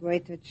have a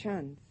greater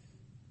chance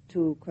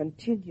to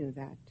continue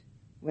that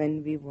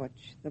when we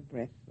watch the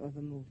breath or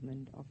the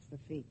movement of the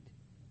feet.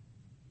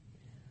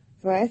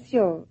 So as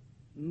you're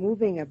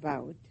moving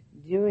about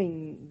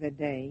during the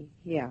day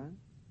here,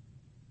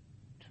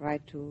 try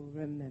to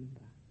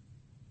remember.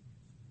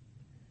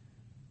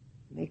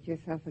 Make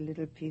yourself a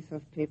little piece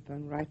of paper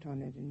and write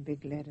on it in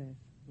big letters,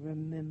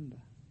 remember.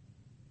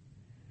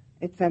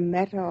 It's a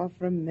matter of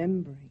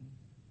remembering.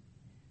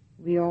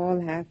 We all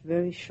have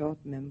very short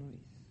memories,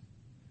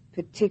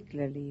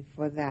 particularly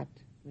for that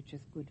which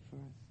is good for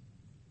us.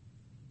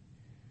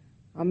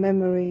 Our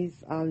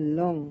memories are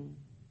long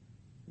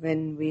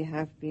when we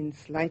have been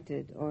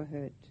slighted or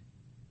hurt,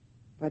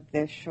 but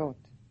they're short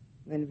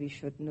when we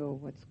should know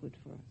what's good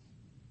for us.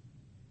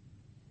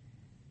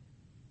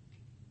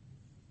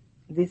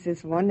 This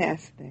is one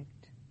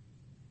aspect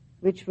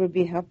which will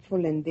be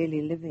helpful in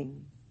daily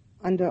living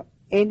under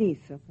any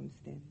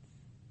circumstance,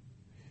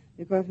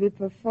 because we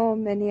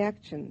perform many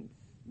actions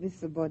with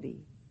the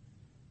body,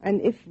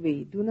 and if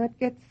we do not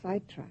get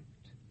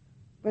sidetracked,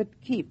 but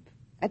keep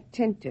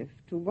attentive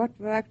to what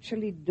we're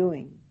actually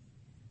doing,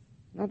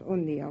 not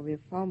only are we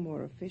far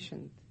more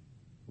efficient,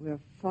 we're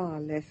far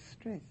less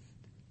stressed.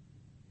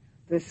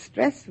 The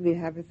stress we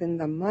have is in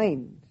the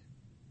mind,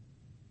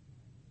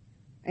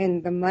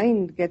 and the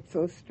mind gets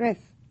so stressed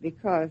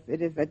because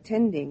it is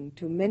attending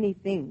to many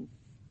things,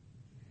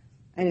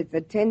 and it's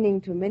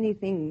attending to many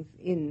things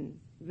in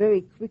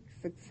very quick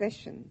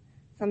succession,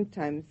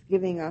 sometimes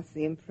giving us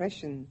the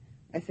impression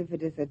as if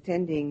it is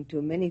attending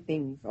to many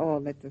things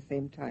all at the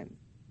same time,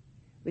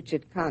 which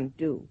it can't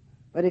do.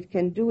 But it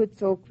can do it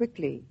so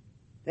quickly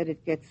that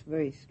it gets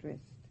very stressed.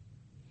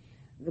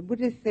 The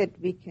Buddha said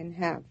we can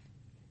have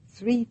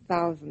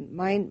 3,000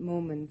 mind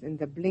moments in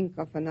the blink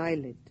of an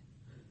eyelid.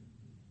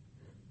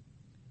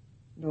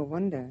 No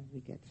wonder we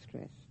get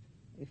stressed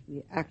if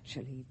we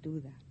actually do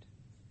that.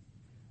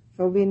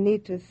 So we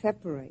need to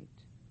separate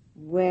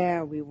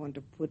where we want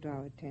to put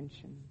our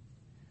attention.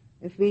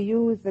 If we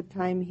use the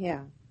time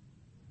here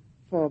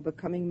for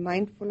becoming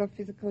mindful of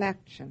physical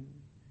action,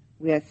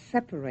 we are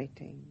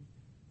separating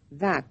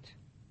that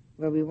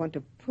where we want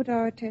to put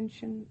our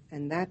attention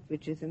and that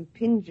which is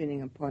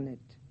impinging upon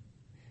it,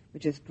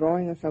 which is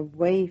drawing us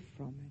away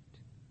from it,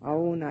 our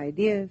own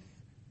ideas,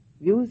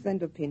 views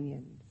and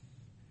opinions,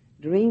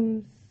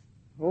 dreams,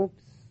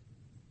 hopes,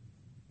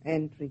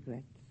 and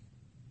regrets.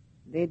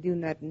 They do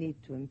not need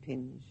to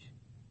impinge,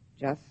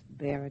 just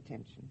bear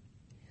attention.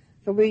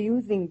 So we're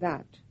using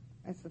that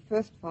as the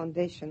first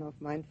foundation of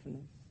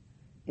mindfulness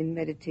in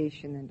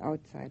meditation and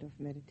outside of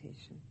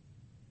meditation.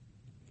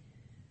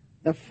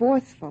 The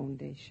fourth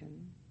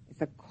foundation is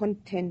the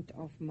content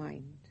of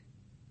mind,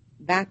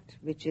 that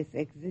which is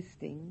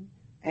existing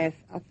as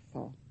a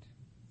thought.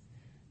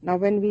 Now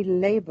when we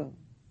label,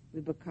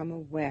 we become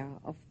aware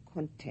of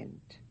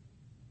content.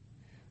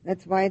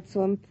 That's why it's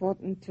so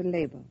important to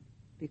label,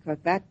 because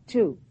that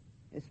too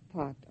is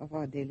part of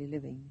our daily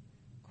living,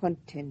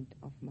 content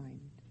of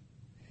mind.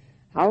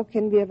 How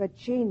can we ever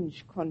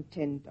change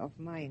content of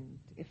mind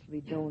if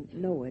we don't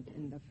know it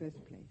in the first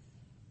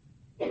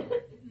place?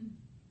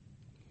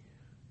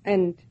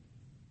 And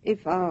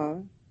if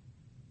our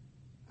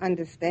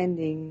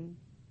understanding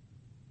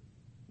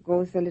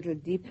goes a little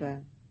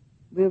deeper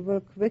we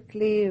will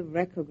quickly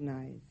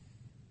recognize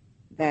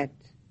that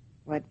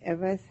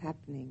whatever is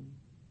happening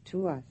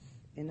to us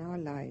in our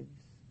lives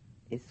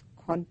is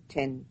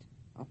content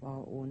of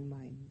our own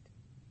mind.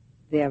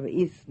 There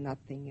is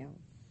nothing else.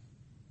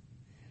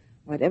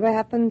 Whatever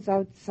happens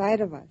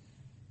outside of us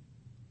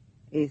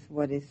is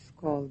what is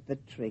called the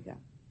trigger.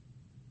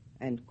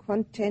 And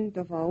content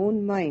of our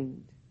own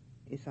mind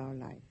is our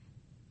life.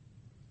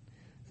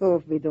 So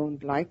if we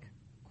don't like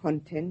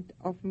content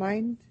of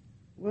mind,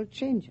 we'll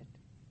change it.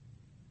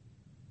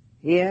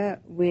 Here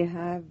we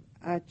have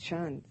a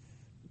chance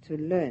to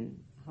learn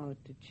how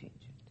to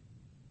change it.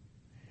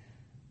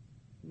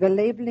 The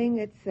labeling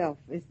itself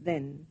is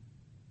then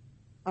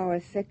our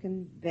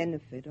second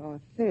benefit,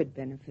 or third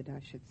benefit,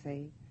 I should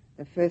say.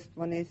 The first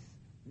one is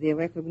the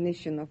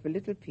recognition of a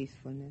little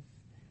peacefulness.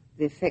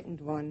 The second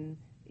one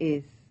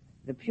is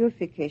the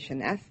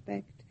purification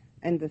aspect.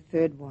 And the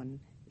third one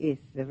is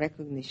the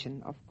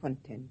recognition of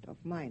content of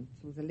mind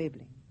through the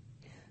labeling.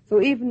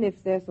 So even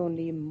if there's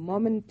only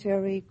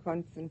momentary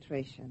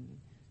concentration,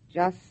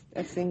 just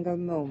a single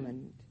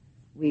moment,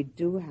 we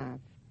do have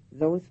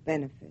those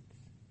benefits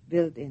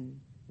built in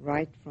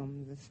right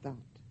from the start.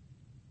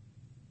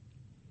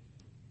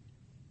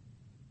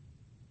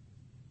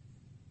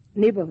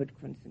 Neighborhood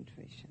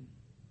concentration.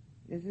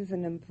 This is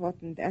an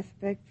important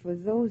aspect for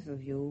those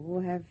of you who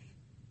have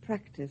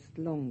practiced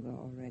longer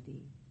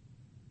already.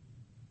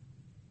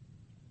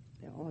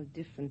 They're all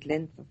different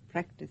lengths of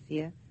practice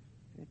here.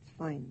 That's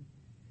fine.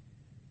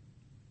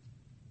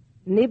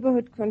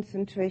 Neighborhood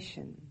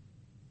concentration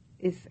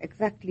is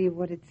exactly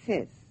what it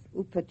says,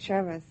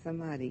 upachara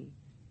samadhi.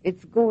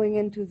 It's going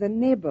into the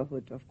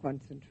neighborhood of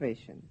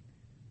concentration.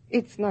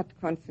 It's not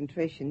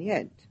concentration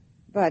yet,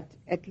 but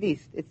at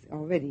least it's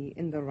already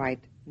in the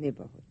right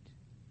neighborhood.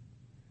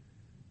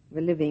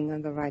 We're living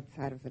on the right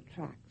side of the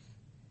tracks.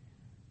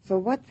 So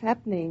what's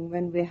happening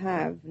when we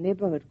have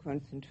neighborhood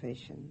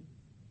concentration?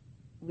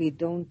 We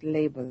don't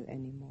label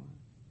anymore,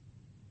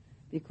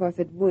 because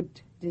it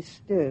would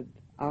disturb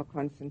our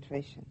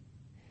concentration.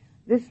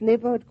 This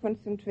neighborhood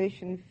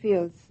concentration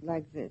feels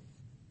like this.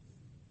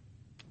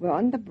 We're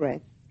on the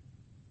breath,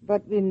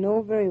 but we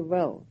know very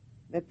well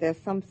that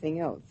there's something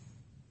else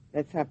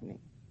that's happening.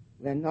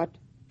 We're not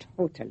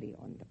totally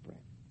on the breath.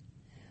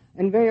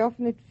 And very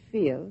often it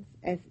feels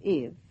as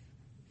if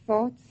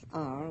thoughts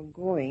are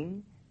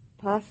going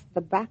past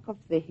the back of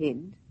the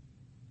head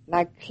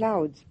like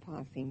clouds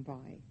passing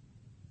by.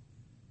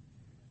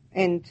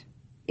 And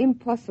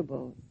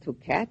impossible to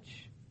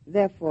catch,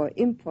 therefore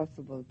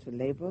impossible to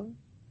label,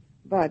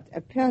 but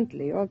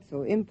apparently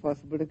also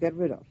impossible to get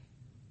rid of.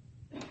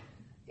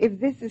 If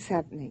this is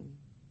happening,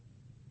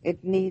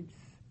 it needs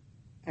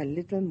a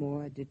little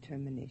more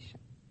determination.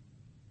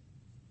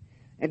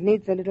 It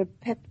needs a little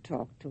pep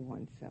talk to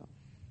oneself.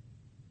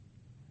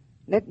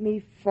 Let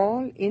me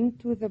fall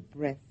into the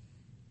breath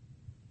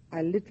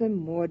a little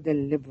more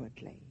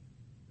deliberately.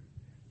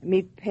 Let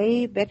me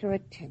pay better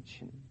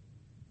attention.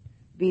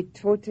 Be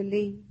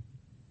totally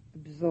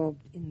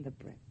absorbed in the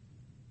breath.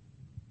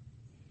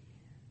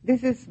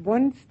 This is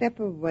one step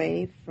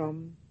away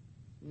from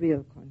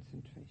real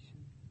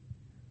concentration.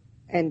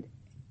 And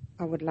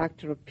I would like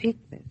to repeat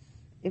this.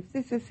 If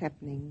this is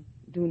happening,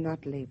 do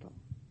not label.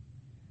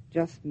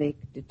 Just make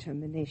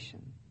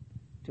determination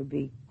to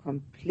be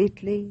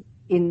completely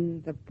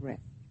in the breath.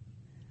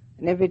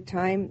 And every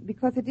time,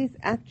 because it is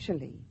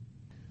actually,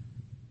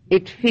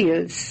 it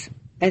feels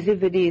as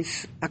if it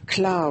is a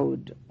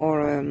cloud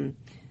or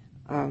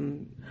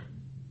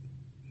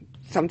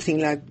something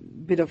like a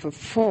bit of a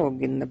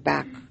fog in the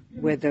back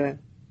where the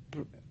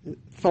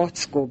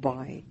thoughts go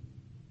by.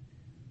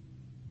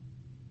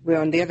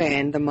 Where on the other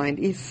hand, the mind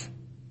is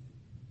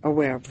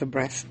aware of the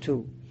breath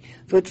too.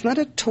 So it's not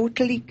a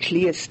totally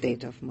clear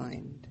state of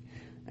mind.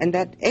 And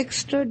that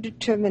extra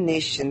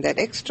determination, that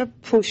extra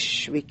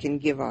push we can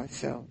give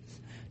ourselves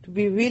to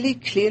be really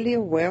clearly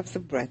aware of the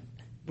breath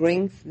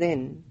brings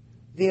then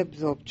the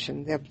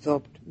absorption, the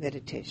absorbed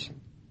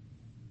meditation.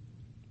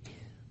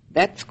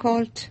 That's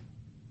called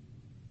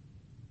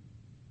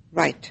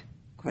right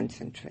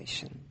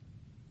concentration.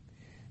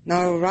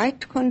 Now,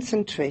 right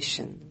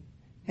concentration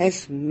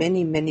has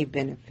many, many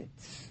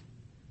benefits.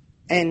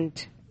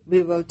 And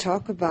we will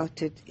talk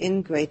about it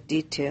in great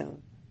detail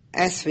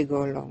as we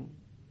go along.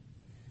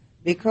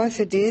 Because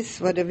it is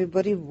what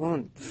everybody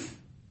wants.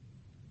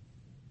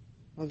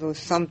 Although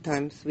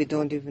sometimes we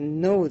don't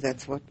even know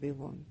that's what we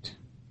want.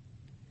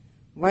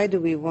 Why do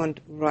we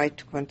want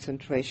right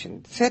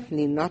concentration?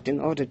 Certainly not in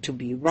order to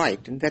be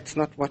right, and that's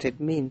not what it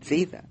means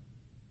either.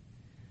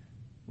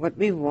 What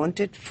we want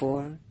it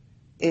for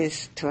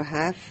is to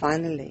have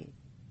finally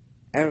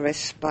a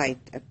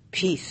respite, a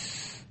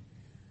peace,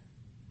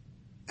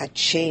 a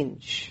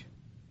change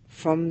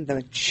from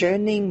the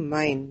churning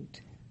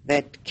mind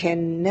that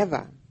can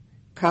never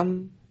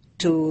come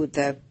to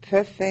the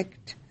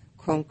perfect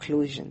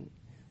conclusion,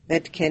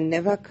 that can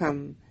never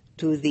come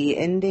to the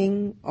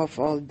ending of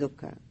all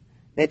dukkha,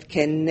 that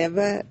can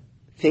never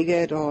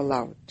figure it all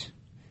out,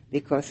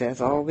 because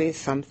there's always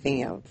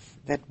something else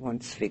that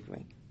wants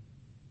figuring.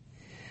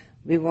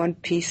 We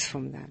want peace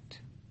from that.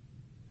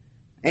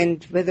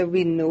 And whether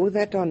we know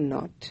that or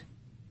not,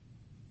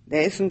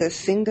 there isn't a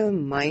single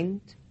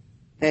mind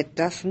that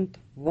doesn't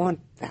want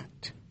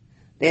that.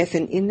 There's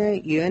an inner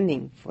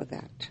yearning for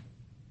that.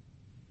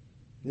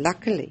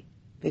 Luckily,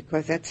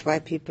 because that's why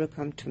people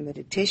come to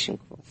meditation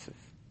courses.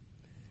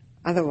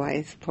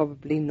 Otherwise,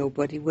 probably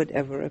nobody would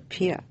ever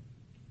appear.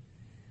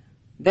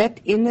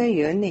 That inner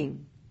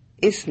yearning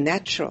is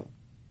natural,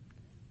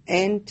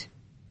 and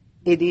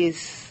it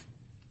is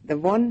the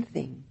one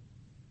thing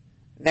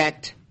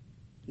that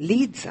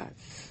leads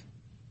us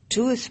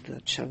to a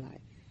spiritual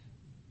life,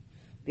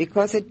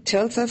 because it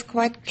tells us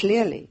quite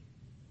clearly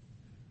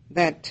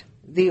that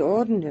the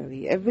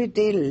ordinary,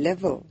 everyday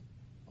level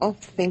of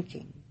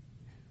thinking,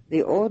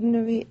 the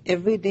ordinary,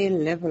 everyday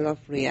level of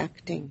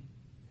reacting,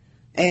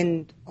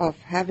 and of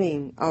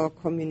having our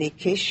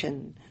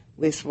communication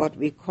with what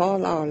we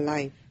call our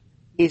life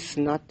is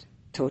not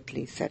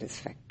totally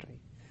satisfactory.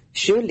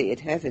 Surely it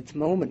has its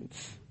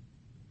moments.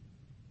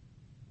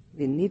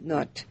 We need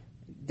not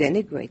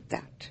denigrate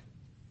that.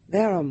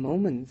 There are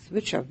moments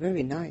which are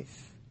very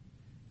nice,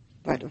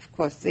 but of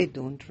course they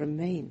don't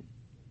remain.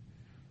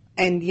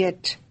 And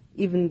yet,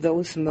 even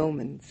those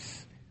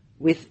moments,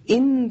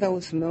 within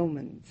those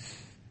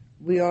moments,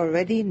 we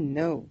already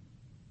know,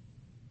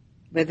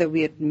 whether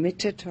we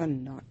admit it or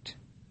not,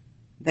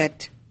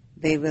 that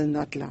they will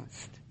not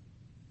last,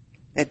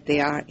 that they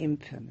are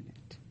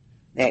impermanent.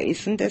 There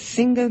isn't a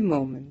single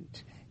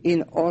moment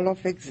in all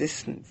of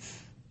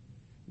existence,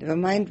 never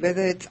mind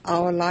whether it's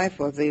our life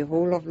or the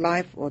whole of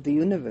life or the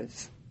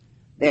universe,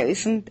 there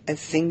isn't a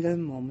single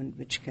moment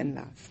which can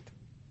last.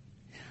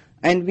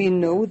 And we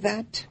know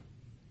that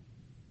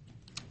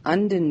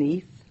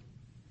underneath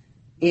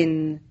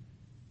in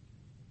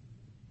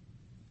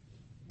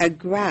a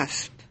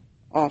grasp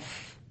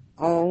of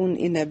our own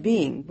inner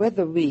being,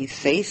 whether we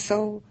say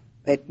so,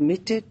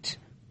 admit it,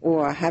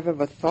 or have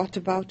ever thought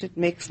about it,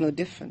 makes no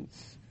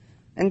difference.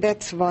 And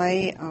that's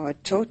why our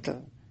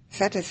total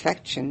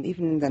satisfaction,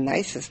 even in the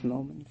nicest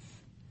moments,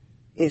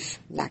 is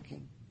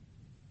lacking.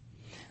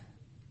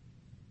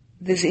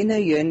 This inner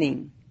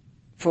yearning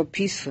for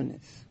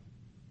peacefulness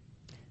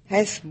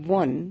has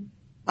one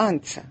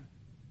answer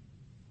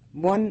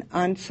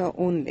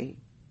only.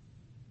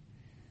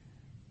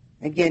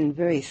 Again,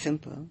 very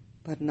simple,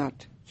 but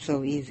not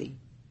so easy.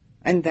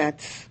 And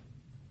that's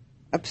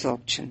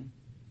absorption.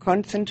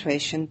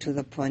 Concentration to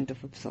the point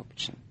of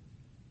absorption.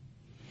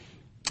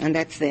 And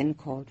that's then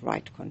called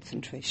right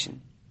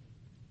concentration.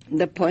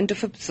 The point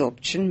of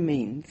absorption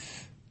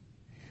means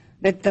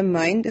that the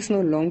mind is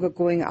no longer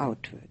going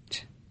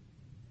outward.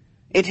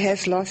 It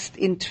has lost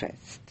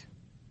interest,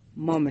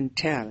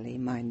 momentarily,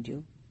 mind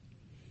you.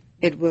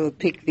 It will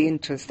pick the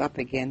interest up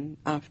again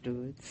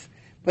afterwards,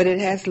 but it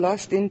has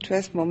lost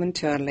interest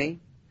momentarily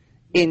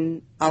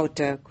in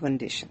outer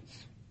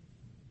conditions.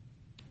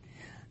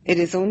 It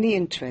is only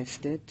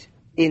interested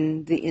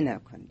in the inner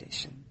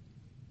condition.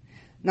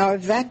 Now,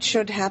 if that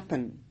should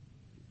happen,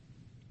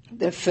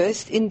 the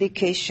first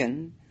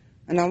indication,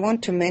 and I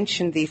want to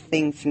mention these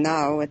things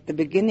now at the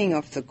beginning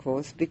of the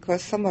course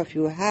because some of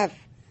you have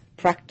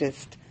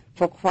practiced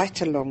for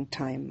quite a long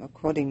time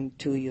according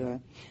to your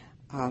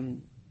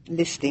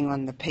listing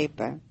on the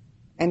paper,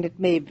 and it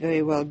may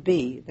very well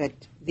be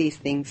that these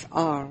things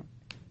are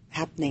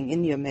happening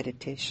in your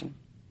meditation.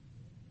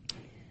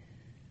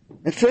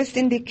 The first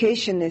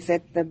indication is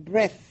that the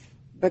breath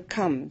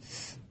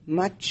becomes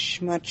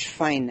much, much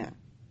finer.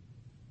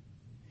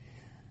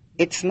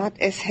 It's not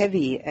as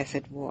heavy as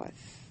it was.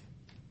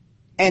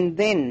 And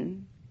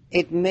then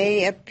it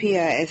may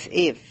appear as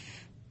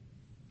if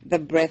the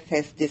breath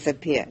has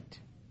disappeared.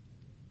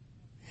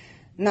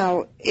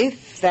 Now,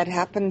 if that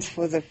happens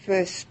for the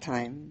first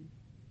time,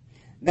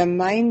 the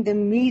mind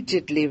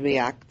immediately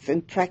reacts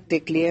in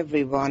practically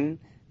everyone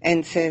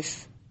and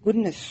says,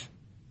 goodness,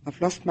 I've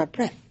lost my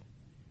breath.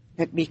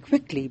 Let me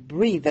quickly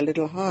breathe a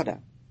little harder,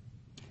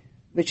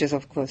 which is,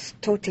 of course,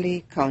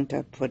 totally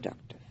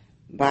counterproductive,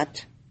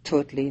 but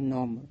totally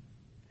normal.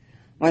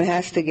 One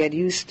has to get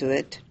used to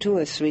it 2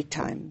 or 3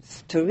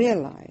 times to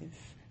realize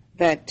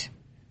that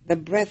the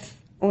breath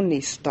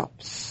only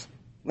stops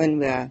when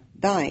we're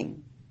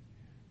dying.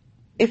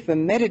 If we're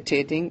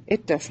meditating,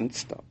 it doesn't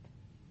stop,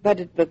 but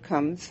it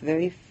becomes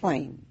very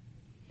fine.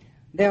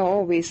 There are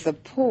always the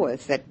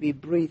pores that we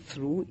breathe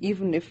through,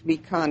 even if we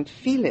can't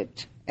feel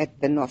it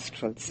at the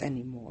nostrils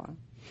anymore.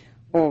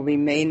 Or we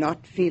may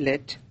not feel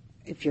it,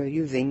 if you're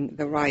using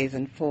the rise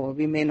and fall,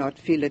 we may not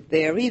feel it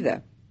there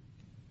either.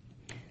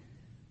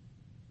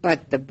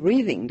 But the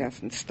breathing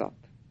doesn't stop.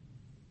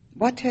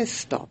 What has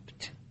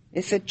stopped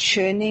is a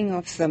churning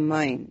of the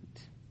mind.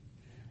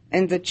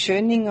 And the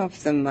churning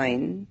of the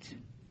mind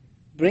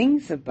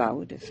brings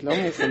about, as long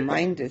as the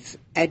mind is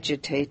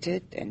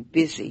agitated and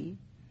busy,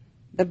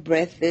 the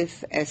breath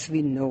is as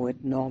we know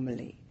it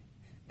normally.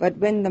 But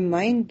when the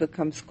mind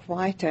becomes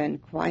quieter and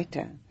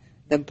quieter,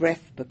 the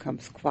breath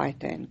becomes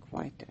quieter and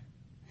quieter.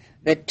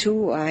 The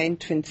two are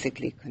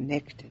intrinsically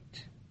connected.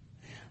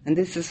 And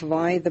this is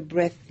why the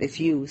breath is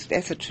used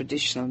as a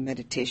traditional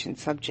meditation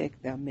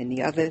subject. There are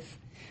many others.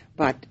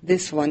 But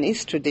this one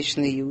is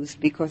traditionally used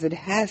because it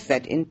has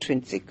that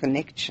intrinsic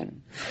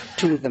connection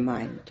to the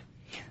mind.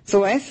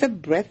 So as the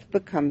breath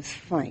becomes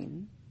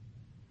fine,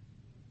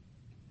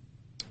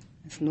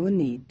 there's no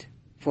need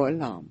for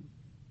alarm.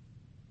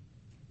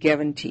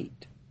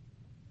 Guaranteed.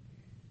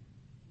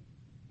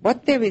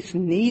 What there is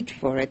need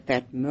for at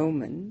that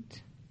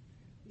moment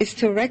is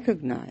to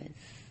recognize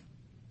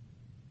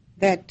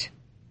that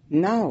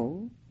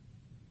now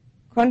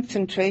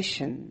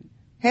concentration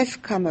has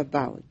come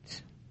about.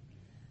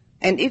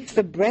 And if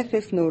the breath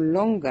is no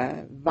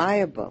longer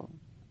viable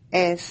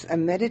as a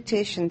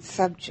meditation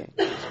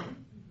subject,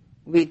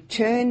 we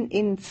turn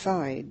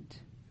inside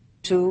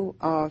to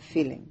our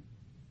feeling.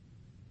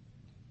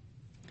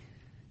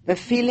 The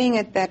feeling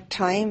at that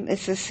time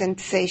is a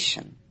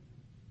sensation,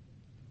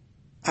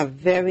 a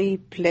very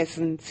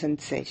pleasant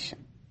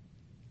sensation.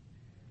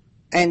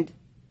 And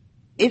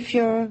if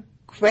you're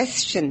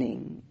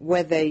questioning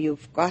whether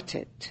you've got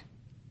it,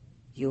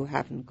 you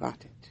haven't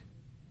got it.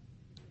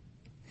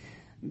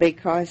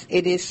 Because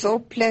it is so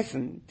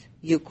pleasant,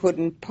 you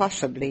couldn't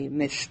possibly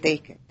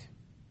mistake it.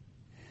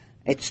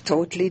 It's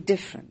totally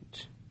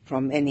different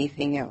from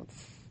anything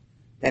else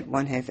that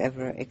one has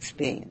ever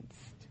experienced.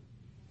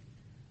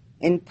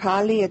 In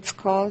Pali, it's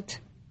called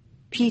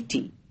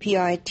piti,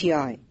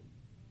 P-I-T-I.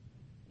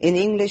 In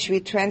English,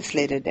 we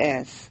translate it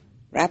as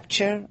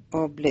rapture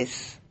or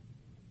bliss.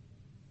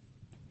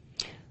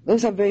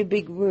 Those are very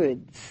big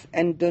words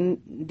and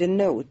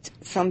denote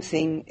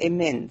something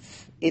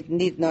immense. It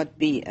need not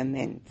be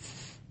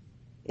immense.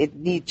 It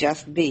need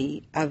just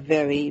be a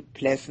very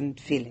pleasant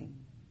feeling.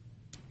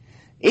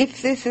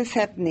 If this is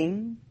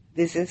happening,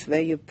 this is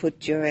where you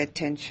put your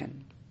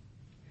attention.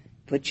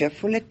 Put your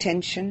full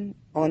attention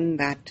on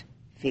that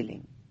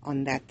feeling,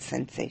 on that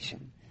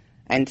sensation,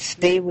 and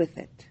stay with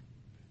it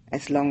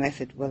as long as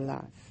it will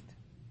last.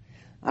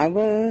 I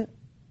will,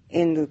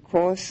 in the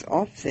course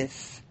of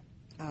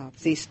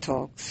these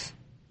talks,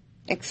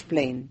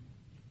 explain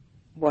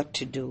what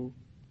to do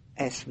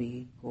as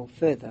we go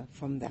further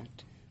from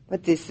that.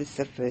 But this is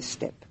the first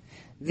step.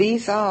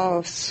 These are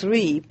our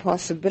three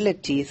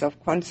possibilities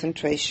of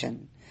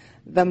concentration.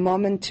 The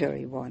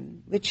momentary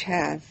one, which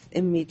has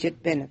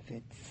immediate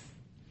benefits.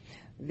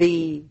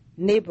 The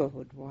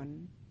neighborhood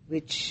one,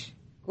 which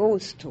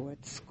goes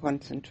towards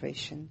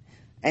concentration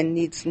and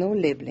needs no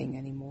labeling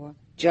anymore,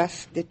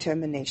 just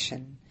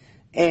determination.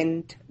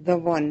 And the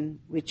one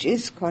which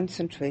is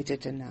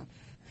concentrated enough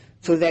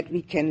so that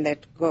we can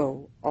let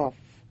go of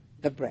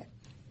the breath.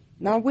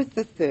 Now with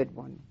the third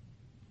one,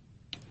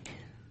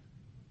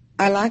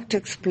 I like to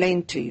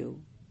explain to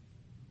you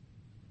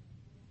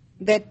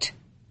that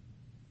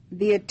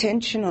the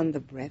attention on the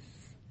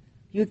breath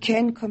you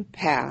can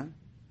compare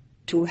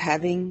to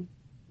having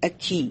a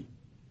key.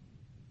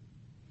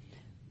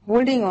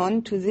 Holding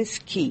on to this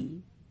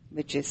key,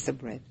 which is the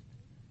breath,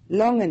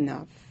 long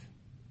enough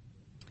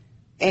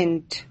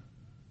and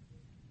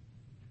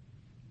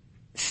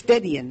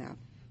steady enough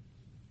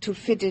to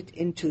fit it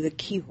into the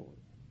keyhole.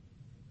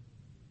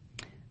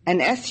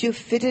 And as you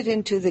fit it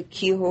into the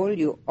keyhole,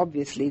 you're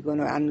obviously going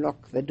to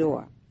unlock the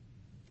door.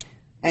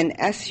 And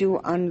as you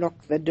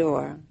unlock the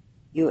door,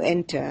 you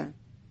enter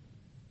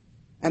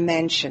a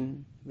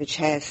mansion which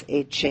has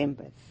 8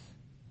 chambers.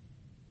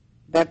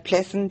 That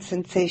pleasant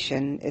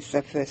sensation is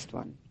the first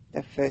one,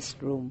 the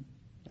first room,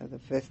 or the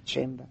first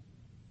chamber.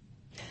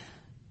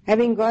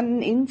 Having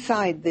gone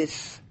inside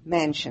this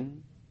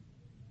mansion,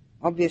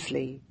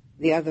 obviously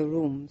the other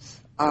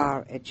rooms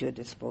are at your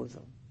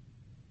disposal.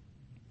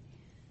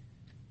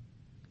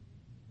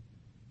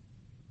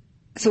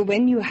 So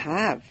when you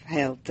have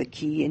held the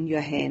key in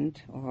your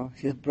hand or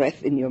the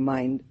breath in your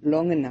mind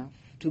long enough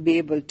to be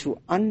able to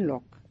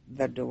unlock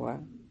the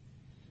door,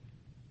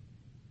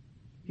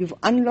 you've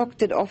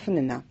unlocked it often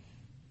enough,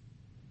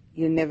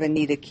 you never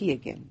need a key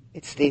again.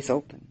 It stays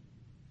open.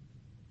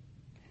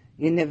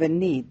 You never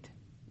need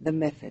the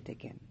method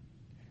again.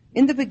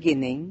 In the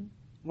beginning,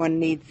 one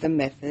needs the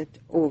method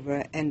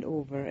over and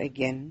over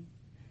again,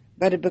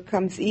 but it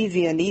becomes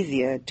easier and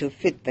easier to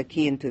fit the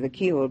key into the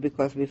keyhole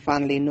because we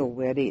finally know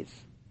where it is.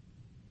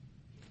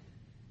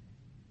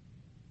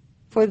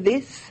 For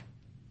this,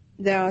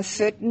 there are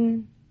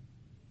certain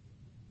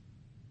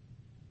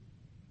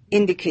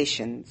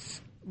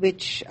indications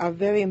which are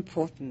very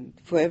important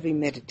for every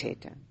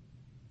meditator.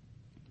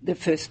 The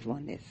first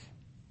one is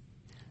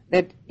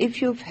that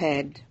if you've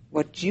had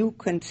what you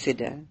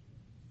consider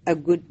a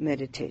good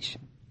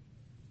meditation,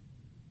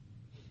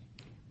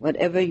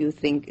 whatever you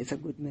think is a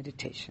good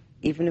meditation,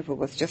 even if it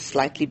was just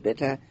slightly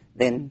better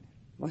than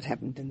what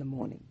happened in the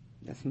morning,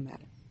 doesn't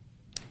matter.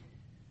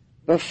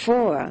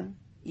 Before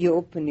you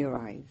open your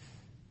eyes,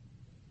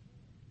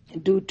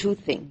 do 2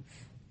 things.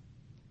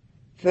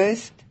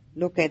 First,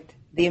 look at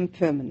the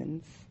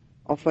impermanence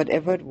of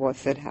whatever it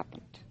was that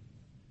happened.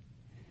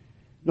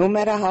 No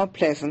matter how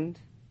pleasant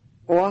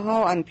or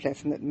how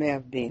unpleasant it may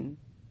have been,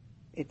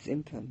 it's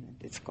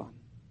impermanent, it's gone.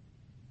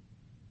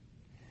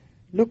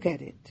 Look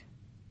at it.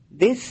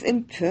 This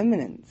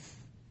impermanence,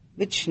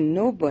 which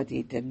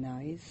nobody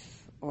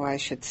denies, or I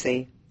should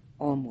say,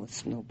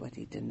 almost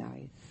nobody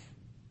denies,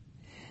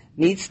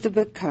 needs to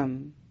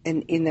become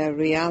an inner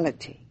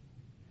reality.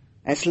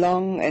 As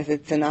long as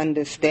it's an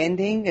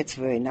understanding, it's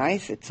very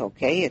nice, it's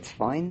okay, it's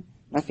fine,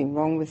 nothing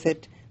wrong with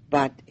it,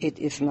 but it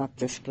is not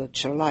the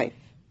spiritual life.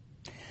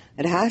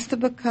 It has to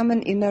become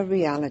an inner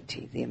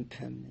reality, the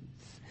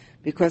impermanence,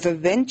 because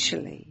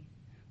eventually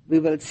we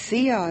will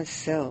see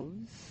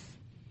ourselves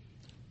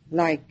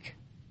like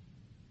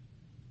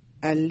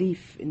a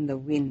leaf in the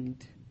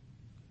wind,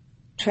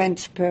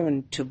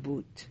 transparent to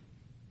boot,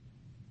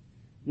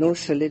 no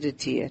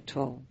solidity at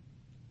all.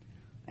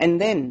 And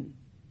then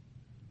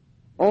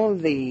all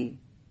the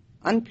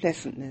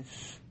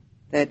unpleasantness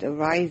that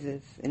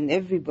arises in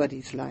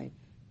everybody's life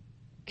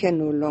can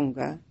no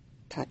longer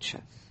touch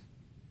us,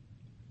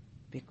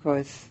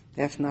 because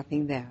there's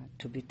nothing there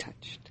to be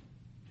touched.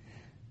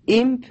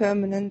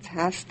 Impermanence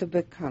has to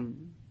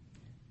become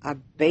a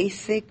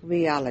basic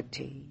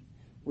reality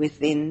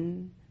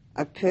within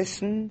a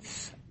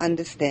person's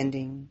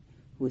understanding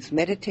who's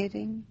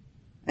meditating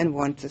and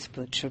wants a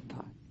spiritual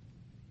path.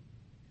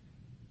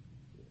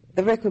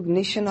 The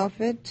recognition of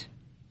it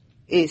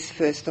is,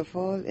 first of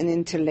all, an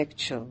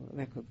intellectual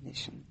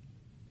recognition.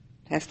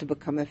 It has to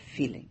become a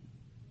feeling.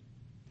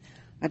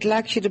 I'd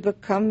like you to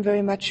become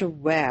very much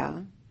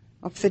aware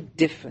of the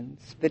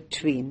difference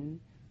between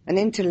an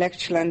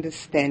intellectual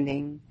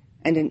understanding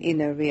and an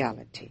inner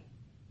reality.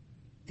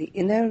 The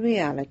inner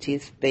reality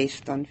is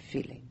based on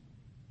feeling.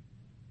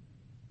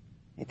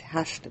 It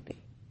has to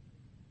be.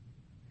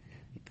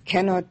 It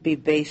cannot be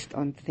based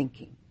on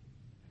thinking.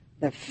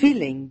 The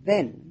feeling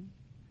then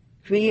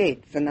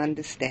creates an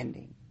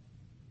understanding.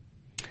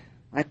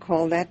 I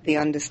call that the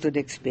understood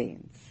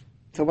experience.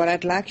 So what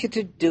I'd like you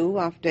to do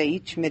after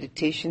each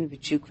meditation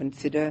which you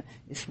consider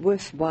is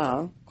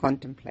worthwhile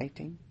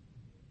contemplating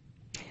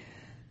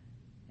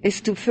is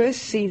to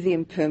first see the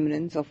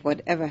impermanence of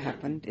whatever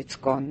happened, it's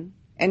gone.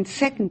 And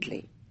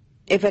secondly,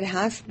 if it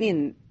has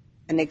been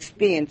an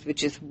experience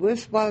which is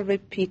worthwhile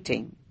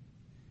repeating,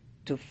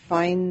 to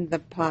find the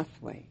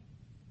pathway.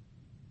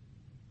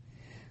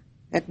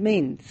 That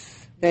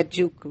means that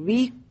you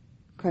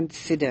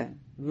reconsider,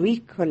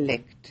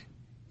 recollect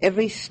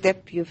every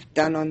step you've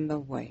done on the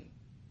way.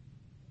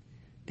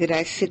 Did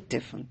I sit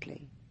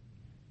differently?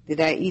 Did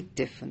I eat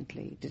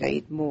differently? Did I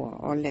eat more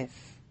or less?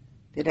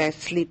 Did I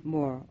sleep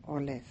more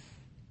or less?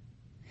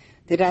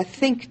 Did I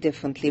think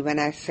differently when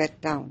I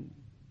sat down?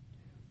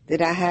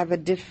 Did I have a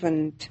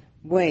different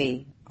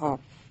way of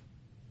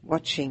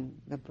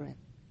watching the breath?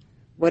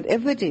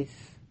 Whatever it is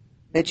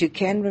that you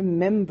can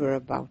remember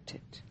about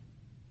it,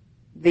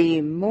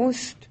 the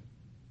most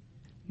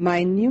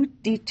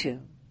minute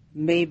detail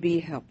may be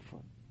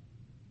helpful.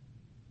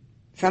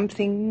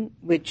 Something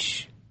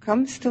which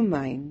comes to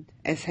mind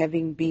as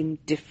having been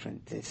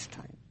different this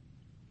time.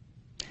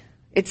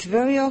 It's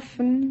very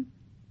often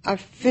a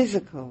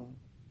physical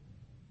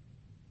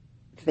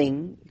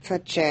thing,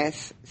 such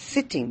as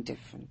sitting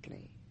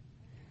differently,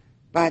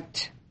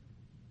 but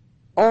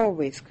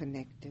always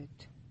connected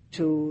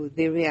to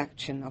the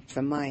reaction of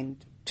the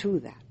mind to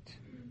that.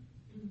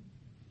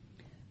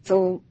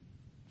 So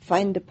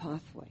find a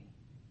pathway.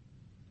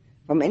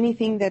 From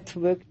anything that's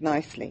worked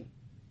nicely,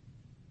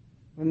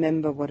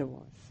 remember what it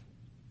was.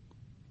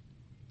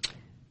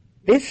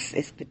 This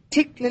is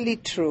particularly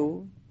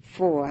true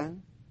for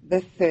the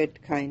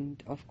third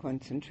kind of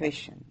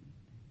concentration,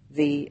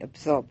 the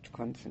absorbed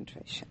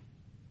concentration.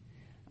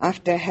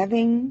 After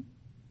having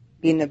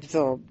been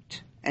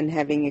absorbed and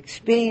having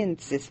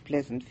experienced this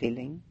pleasant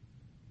feeling,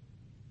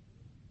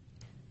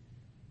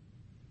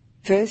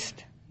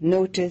 first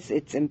notice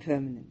its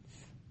impermanence.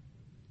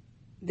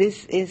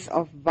 This is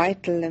of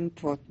vital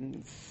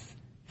importance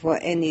for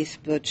any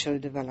spiritual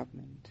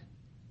development,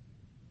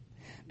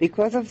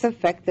 because of the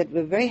fact that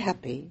we're very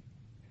happy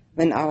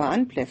when our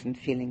unpleasant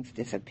feelings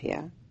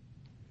disappear.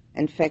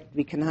 In fact,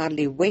 we can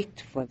hardly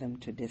wait for them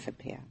to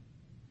disappear.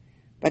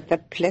 But the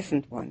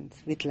pleasant ones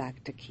we'd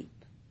like to keep.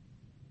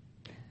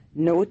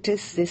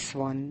 Notice this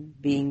one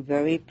being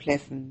very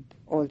pleasant,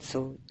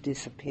 also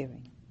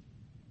disappearing.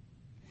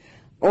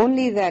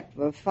 Only that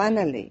will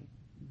finally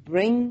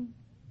bring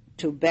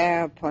to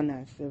bear upon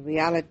us the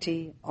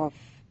reality of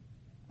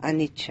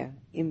anicca,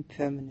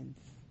 impermanence,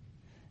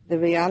 the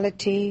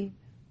reality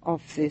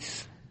of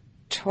this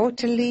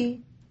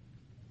totally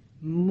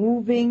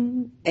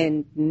moving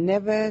and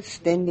never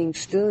standing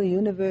still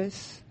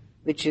universe,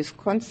 which is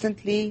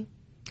constantly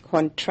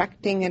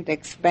contracting and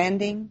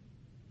expanding,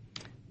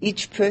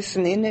 each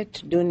person in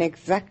it doing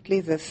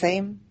exactly the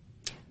same,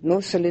 no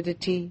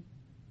solidity,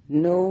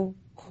 no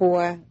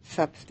core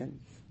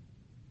substance,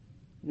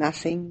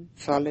 nothing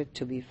solid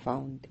to be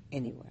found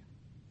anywhere.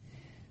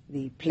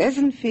 The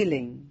pleasant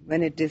feeling,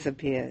 when it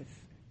disappears,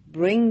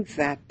 brings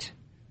that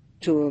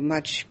to a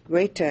much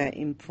greater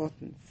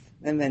importance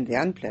than when the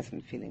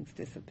unpleasant feelings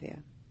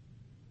disappear.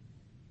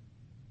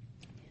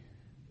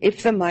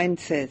 If the mind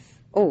says,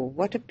 "Oh,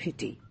 what a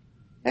pity,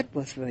 that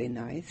was very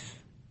nice,"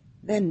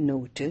 then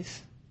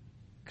notice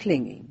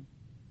clinging.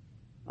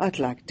 I'd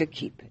like to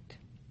keep it.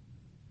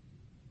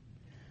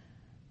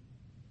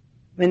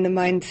 When the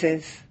mind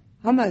says,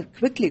 how am I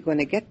quickly going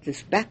to get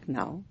this back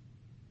now?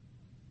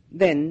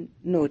 Then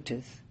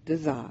notice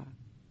desire.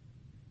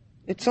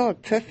 It's all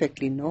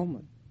perfectly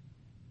normal.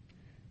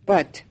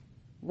 But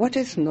what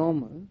is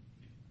normal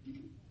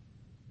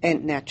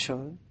and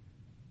natural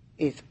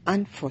is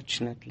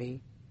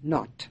unfortunately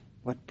not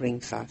what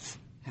brings us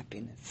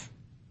happiness.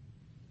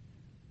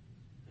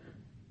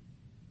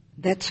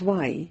 That's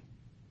why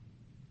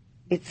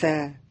it's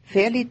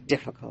fairly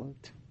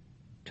difficult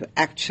to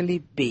actually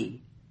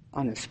be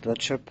on a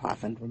spiritual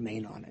path and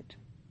remain on it.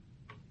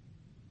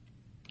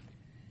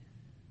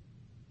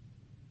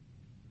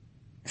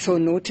 So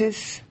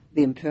notice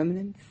the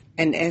impermanence,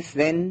 and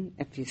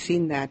if you've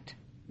seen that,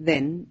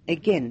 then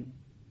again,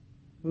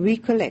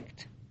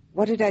 recollect,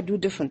 what did I do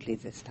differently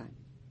this time?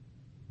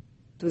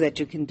 So that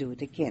you can do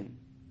it again.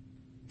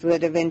 So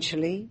that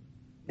eventually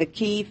the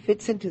key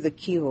fits into the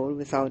keyhole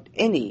without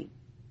any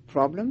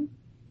problem,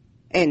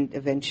 and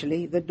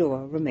eventually the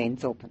door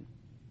remains open.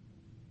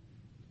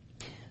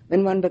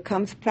 When one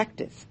becomes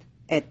practiced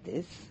at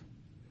this,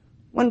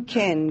 one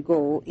can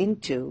go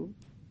into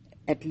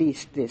at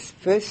least this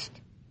first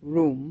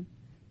room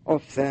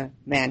of the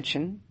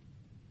mansion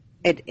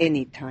at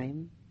any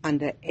time,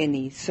 under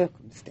any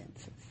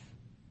circumstances.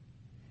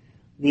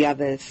 The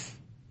others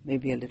may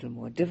be a little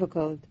more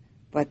difficult,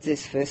 but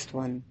this first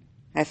one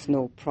has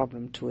no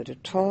problem to it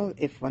at all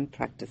if one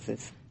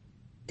practices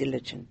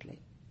diligently.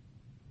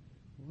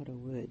 What a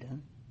word, huh?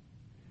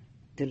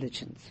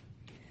 Diligence.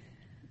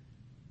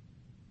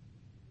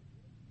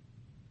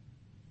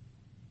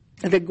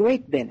 The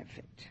great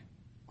benefit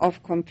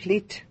of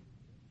complete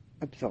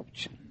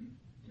absorption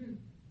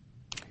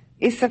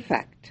is the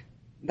fact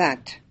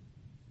that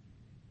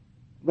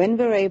when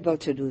we're able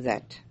to do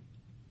that,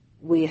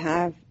 we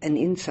have an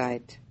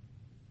insight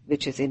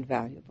which is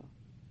invaluable.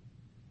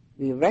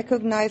 We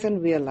recognize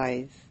and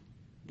realize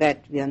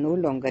that we are no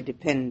longer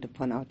dependent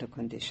upon outer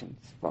conditions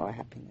for our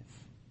happiness.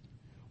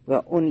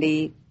 We're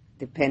only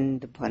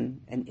dependent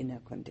upon an inner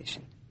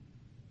condition.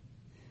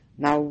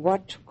 Now,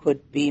 what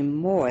could be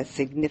more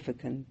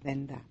significant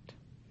than that?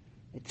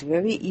 It's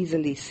very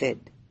easily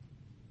said.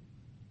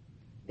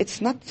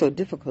 It's not so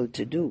difficult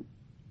to do.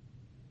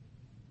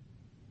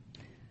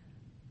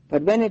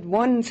 But when it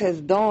once has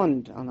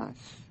dawned on us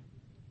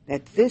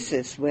that this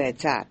is where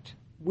it's at,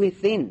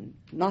 within,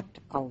 not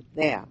out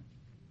there,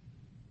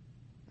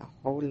 our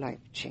whole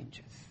life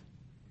changes.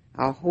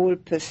 Our whole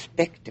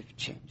perspective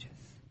changes.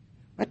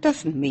 That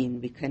doesn't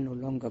mean we can no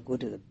longer go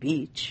to the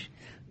beach.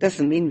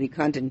 Doesn't mean we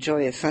can't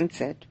enjoy a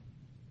sunset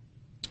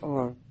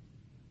or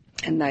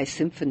a nice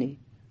symphony.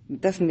 It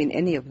doesn't mean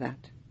any of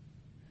that.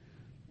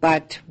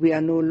 But we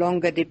are no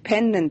longer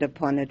dependent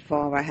upon it for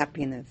our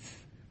happiness.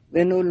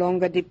 We're no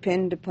longer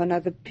dependent upon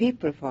other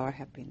people for our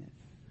happiness.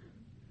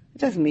 It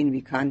doesn't mean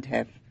we can't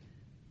have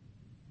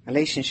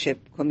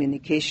relationship,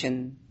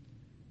 communication,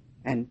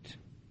 and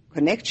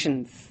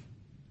connections.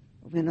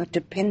 We're not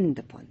dependent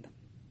upon them.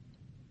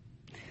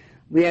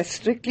 We are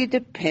strictly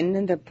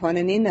dependent upon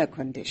an inner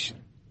condition.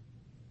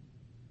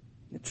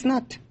 It's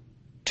not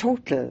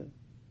total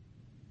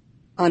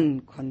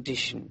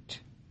unconditioned.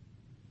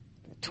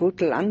 The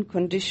total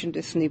unconditioned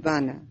is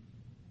nirvana.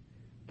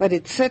 But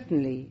it's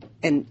certainly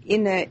an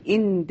inner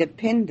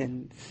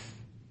independence.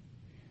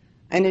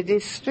 And it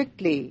is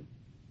strictly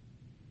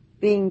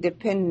being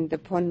dependent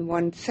upon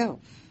oneself.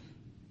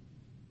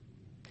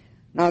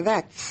 Now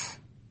that's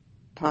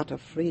part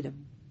of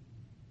freedom.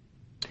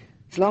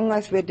 As long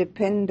as we're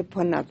dependent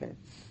upon others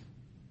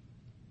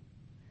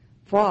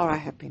for our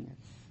happiness,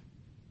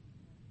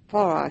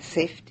 for our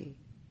safety,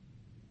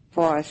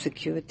 for our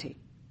security,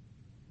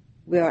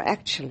 we are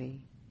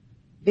actually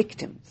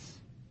victims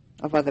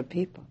of other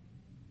people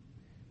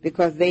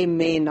because they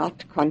may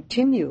not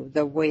continue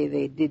the way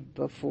they did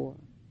before.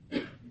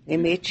 They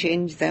may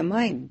change their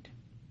mind.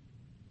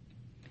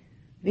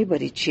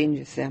 Everybody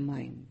changes their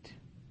mind.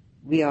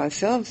 We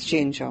ourselves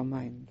change our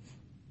minds.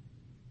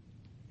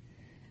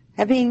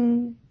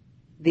 Having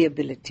the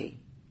ability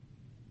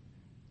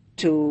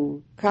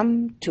to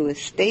come to a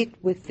state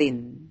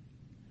within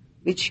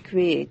which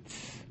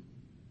creates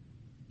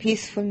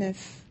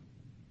peacefulness,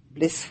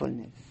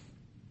 blissfulness,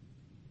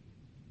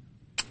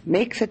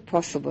 makes it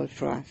possible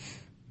for us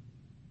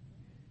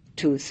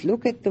to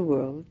look at the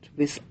world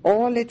with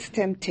all its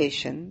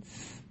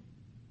temptations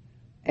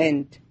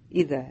and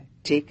either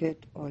take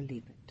it or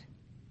leave it.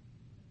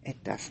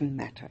 It doesn't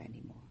matter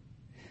anymore.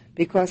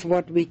 Because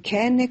what we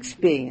can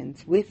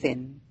experience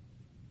within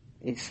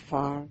is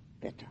far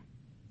better.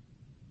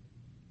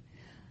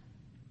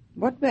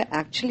 What we're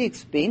actually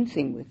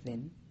experiencing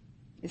within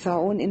is our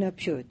own inner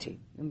purity,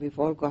 and we've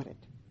all got it.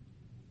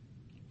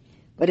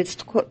 But it's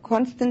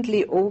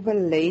constantly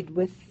overlaid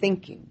with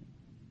thinking.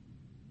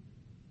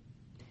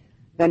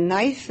 The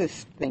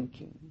nicest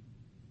thinking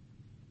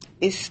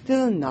is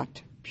still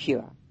not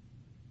pure,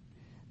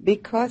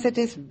 because it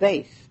is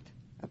based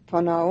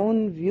upon our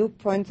own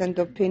viewpoints and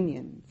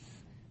opinions,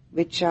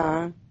 which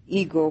are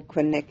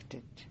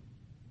ego-connected.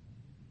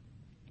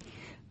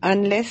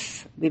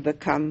 Unless we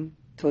become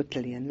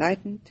totally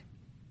enlightened,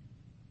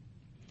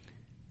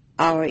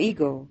 our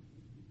ego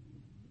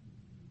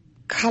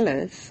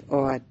colors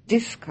or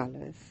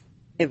discolors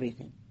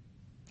everything.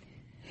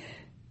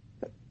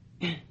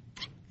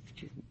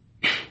 Excuse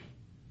me.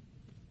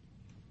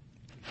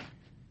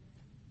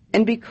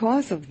 And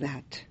because of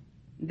that,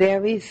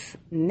 there is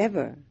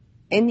never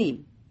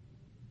any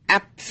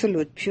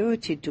absolute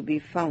purity to be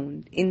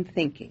found in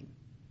thinking.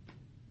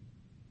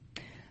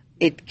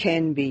 It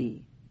can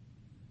be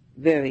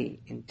very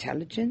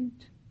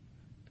intelligent,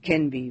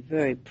 can be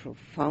very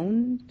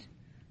profound,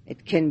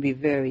 it can be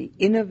very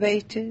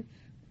innovative,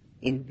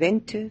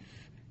 inventive,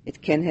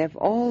 it can have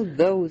all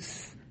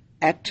those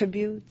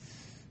attributes,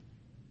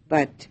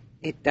 but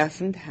it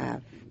doesn't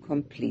have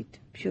complete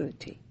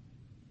purity.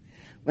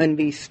 When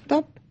we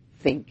stop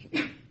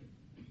thinking,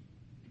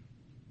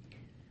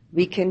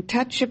 we can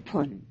touch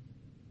upon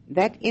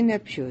that inner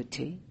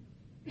purity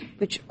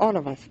which all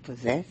of us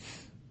possess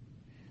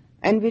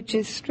and which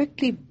is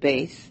strictly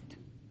based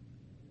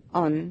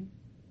on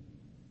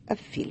a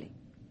feeling.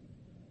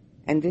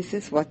 And this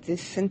is what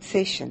this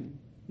sensation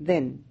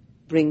then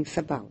brings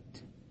about,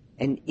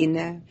 an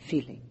inner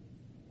feeling.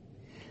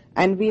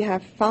 And we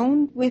have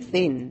found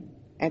within,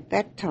 at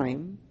that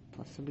time,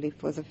 possibly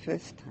for the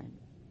first time,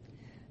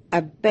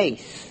 a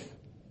base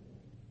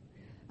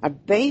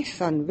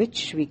on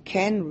which we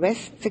can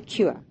rest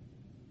secure.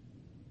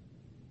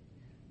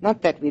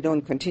 Not that we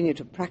don't continue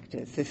to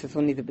practice, this is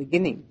only the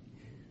beginning,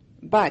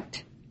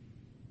 but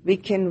we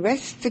can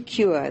rest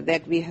secure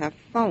that we have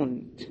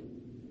found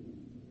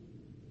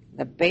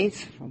the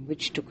base from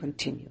which to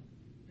continue.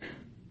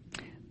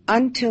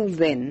 Until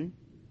then,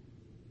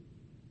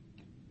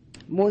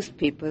 most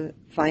people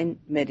find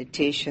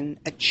meditation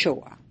a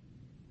chore.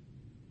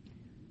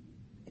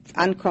 It's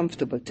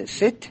uncomfortable to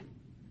sit,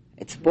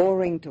 it's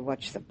boring to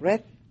watch the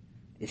breath,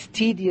 it's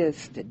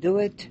tedious to do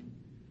it,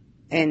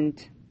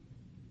 and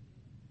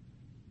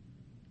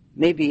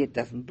maybe it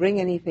doesn't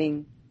bring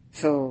anything,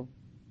 so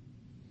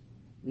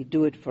we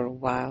do it for a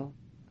while,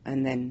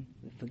 and then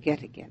we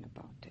forget again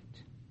about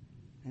it,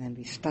 and then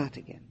we start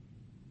again.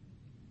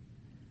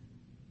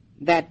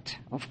 That,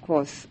 of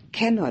course,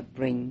 cannot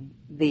bring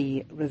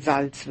the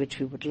results which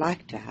we would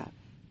like to have.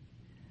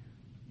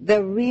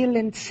 The real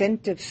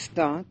incentive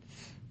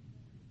starts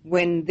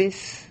when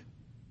this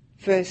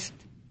first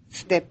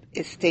step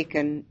is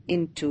taken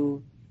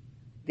into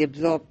the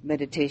absorbed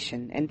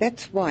meditation. And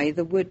that's why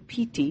the word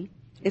piti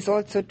is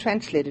also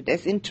translated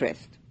as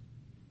interest.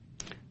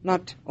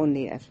 Not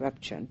only as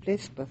rapture and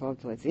bliss, but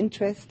also as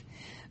interest.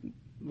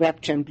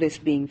 Rapture and bliss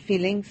being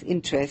feelings,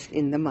 interest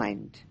in the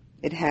mind.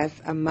 It has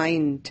a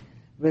mind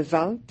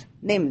result,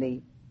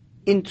 namely,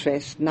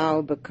 interest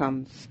now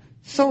becomes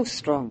so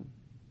strong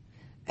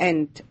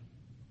and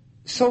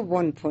so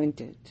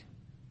one-pointed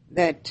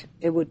that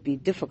it would be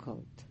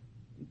difficult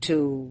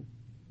to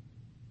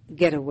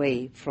get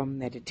away from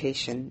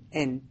meditation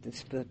and the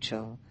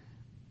spiritual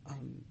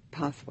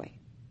pathway.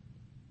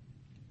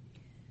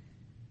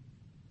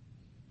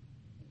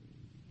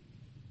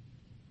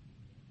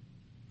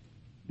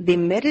 The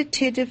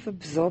meditative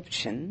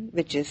absorption,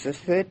 which is the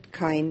third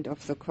kind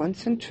of the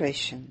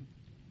concentration,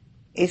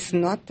 is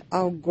not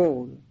our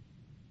goal,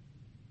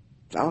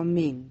 it's our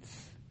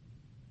means.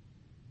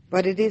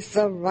 But it is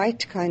the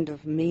right kind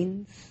of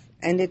means,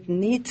 and it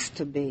needs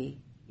to be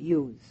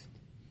used.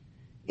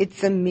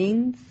 It's a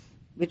means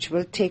which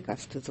will take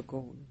us to the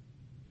goal.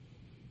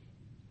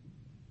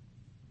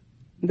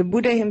 The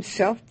Buddha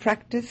himself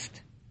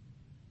practiced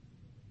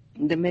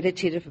the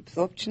meditative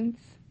absorptions.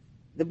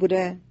 The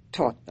Buddha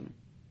taught them.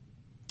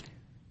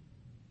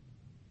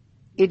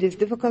 It is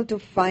difficult to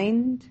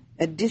find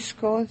a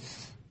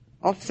discourse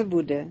of the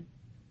Buddha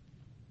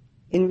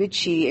in which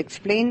he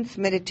explains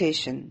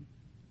meditation,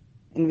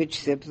 in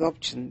which the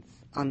absorptions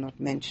are not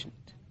mentioned.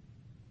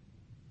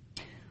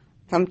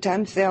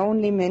 Sometimes they are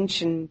only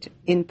mentioned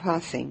in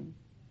passing,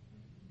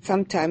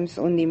 sometimes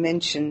only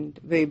mentioned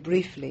very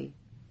briefly,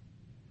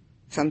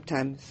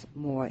 sometimes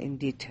more in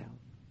detail.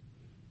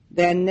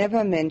 They are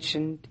never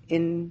mentioned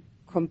in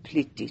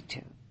complete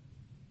detail.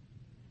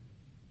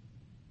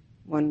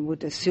 One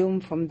would assume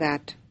from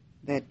that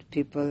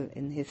people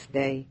in his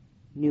day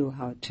knew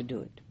how to do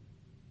it.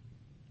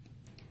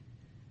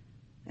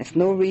 There's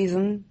no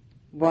reason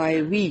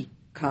why we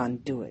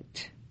can't do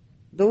it.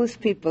 Those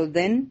people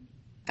then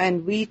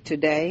and we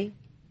today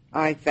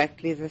are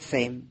exactly the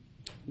same.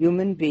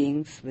 Human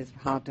beings with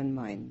heart and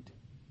mind.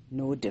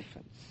 No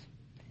difference.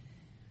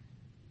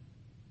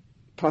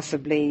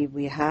 Possibly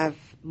we have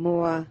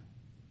more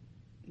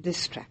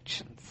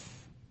distractions.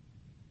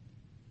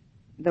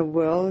 The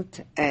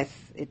world, as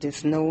it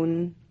is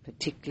known,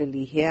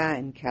 particularly here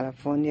in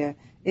California,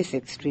 is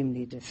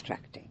extremely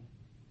distracting.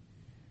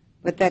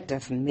 But that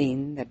doesn't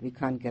mean that we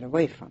can't get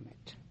away from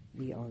it.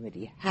 We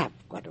already have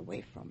got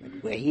away from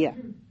it. We're here.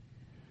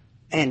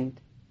 And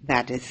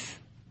that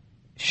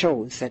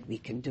shows that we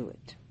can do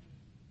it.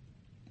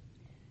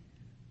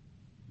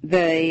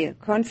 The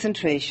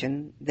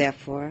concentration,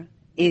 therefore,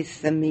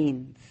 is the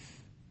means.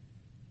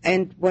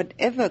 And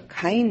whatever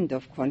kind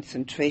of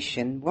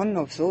concentration, one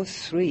of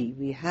those three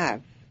we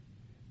have,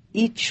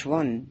 each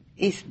one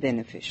is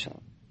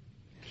beneficial.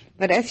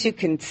 But as you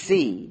can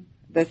see,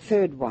 the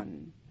third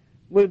one,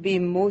 will be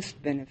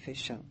most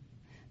beneficial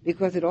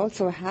because it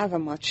also has a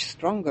much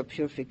stronger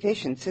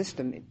purification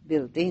system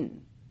built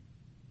in.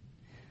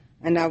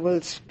 And I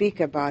will speak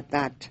about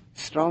that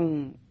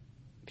strong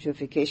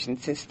purification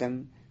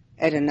system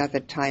at another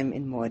time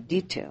in more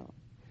detail.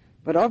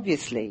 But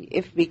obviously,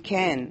 if we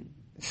can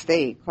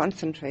stay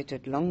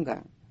concentrated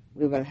longer,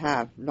 we will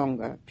have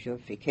longer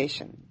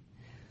purification.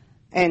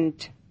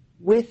 And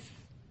with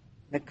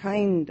the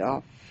kind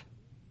of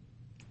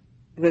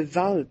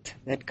result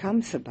that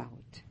comes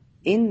about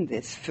in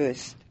this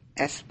first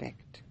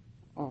aspect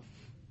of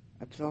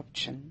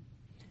absorption,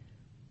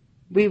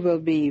 we will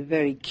be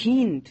very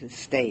keen to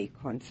stay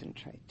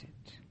concentrated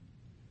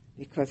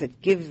because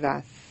it gives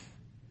us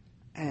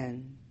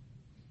an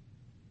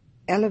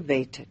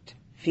elevated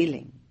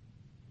feeling.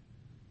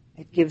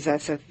 It gives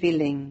us a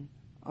feeling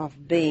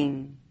of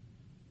being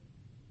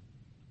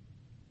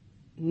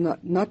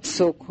not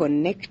so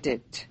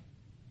connected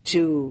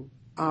to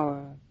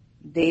our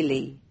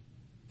daily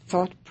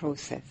thought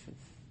processes.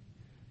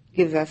 It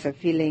gives us a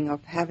feeling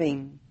of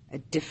having a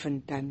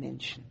different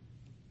dimension.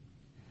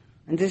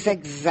 And this is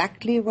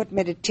exactly what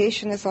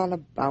meditation is all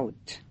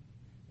about.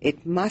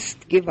 It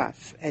must give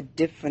us a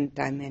different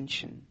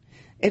dimension.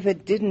 If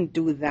it didn't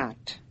do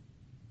that,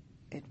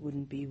 it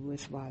wouldn't be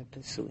worthwhile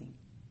pursuing.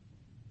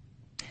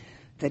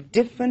 The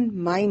different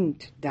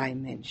mind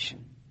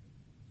dimension.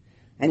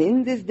 And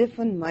in this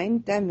different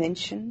mind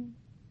dimension,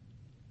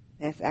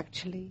 there's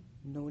actually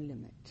no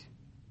limit.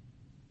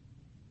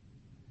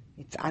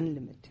 It's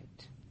unlimited.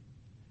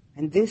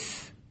 And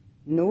this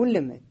no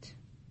limit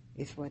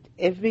is what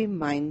every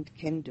mind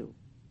can do.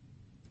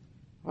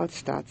 All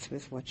starts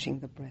with watching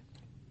the breath.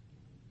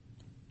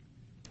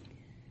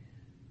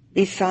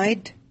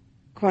 Beside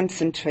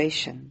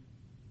concentration,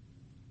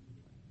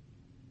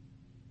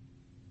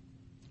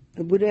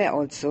 the Buddha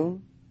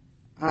also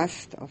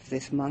asked of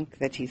this monk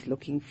that he's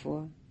looking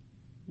for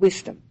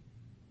wisdom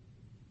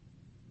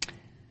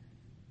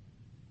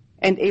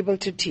and able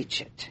to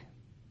teach it.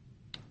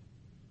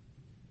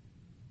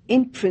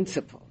 In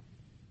principle,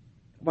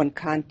 one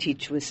can't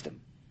teach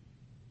wisdom.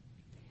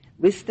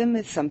 Wisdom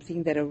is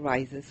something that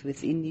arises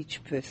within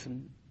each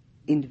person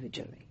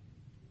individually.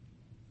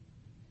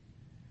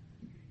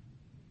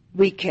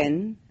 We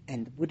can,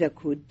 and the Buddha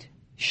could,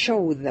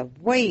 show the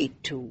way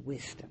to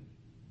wisdom.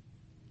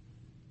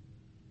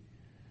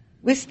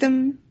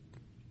 Wisdom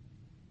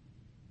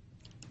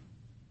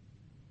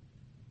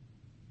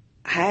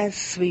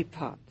has three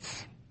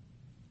parts.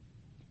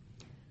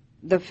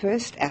 The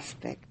first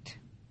aspect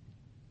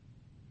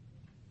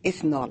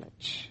is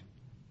knowledge,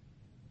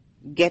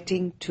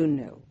 getting to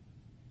know.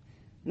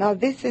 Now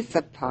this is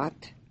the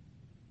part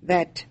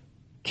that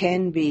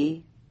can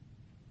be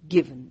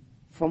given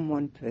from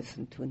one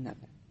person to another.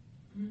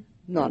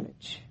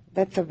 Knowledge,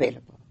 that's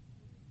available.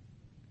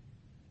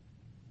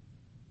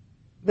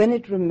 When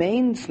it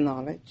remains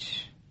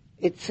knowledge,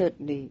 it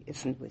certainly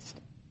isn't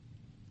wisdom.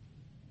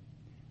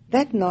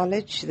 That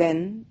knowledge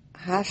then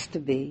has to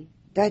be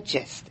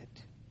digested.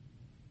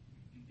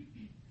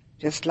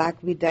 Just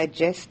like we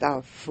digest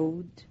our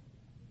food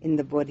in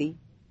the body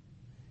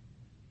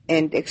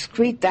and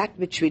excrete that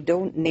which we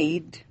don't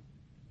need,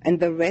 and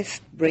the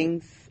rest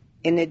brings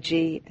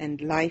energy and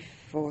life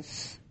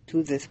force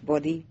to this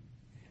body,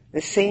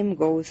 the same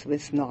goes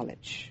with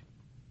knowledge.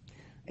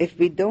 If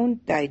we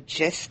don't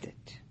digest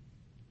it,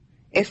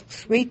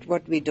 excrete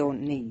what we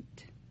don't need,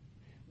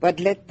 but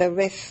let the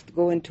rest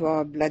go into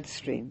our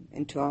bloodstream,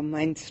 into our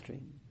mind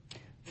stream,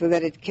 so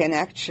that it can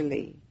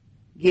actually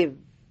give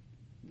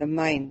the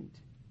mind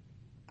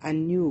a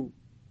new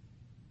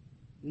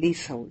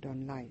leasehold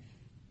on life,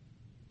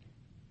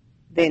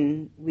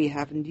 then we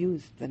haven't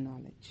used the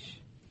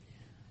knowledge.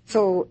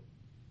 So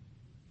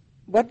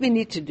what we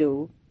need to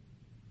do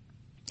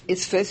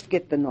is first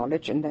get the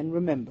knowledge and then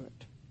remember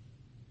it.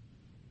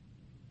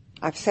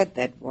 I've said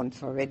that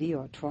once already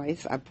or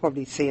twice. I'll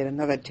probably say it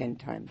another 10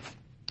 times.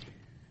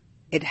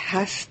 It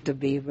has to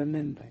be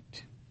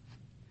remembered.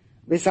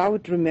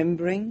 Without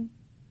remembering,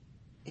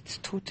 it's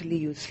totally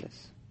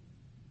useless.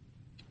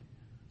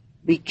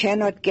 We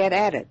cannot get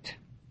at it.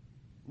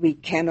 We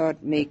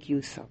cannot make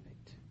use of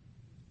it.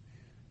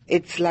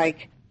 It's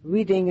like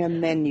reading a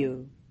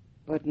menu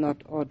but not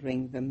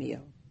ordering the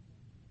meal.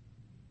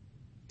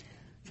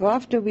 So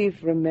after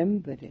we've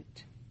remembered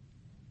it,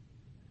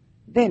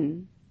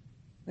 then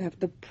we have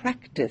to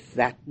practice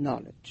that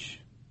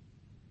knowledge.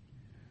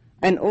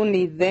 And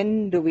only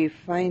then do we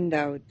find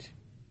out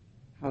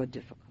how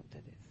difficult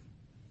it is.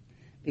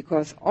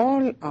 Because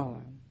all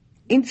our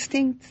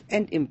instincts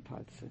and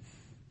impulses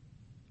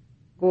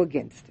go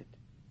against it,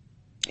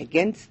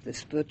 against the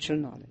spiritual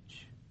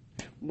knowledge.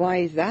 Why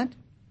is that?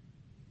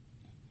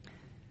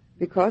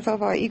 Because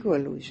of our ego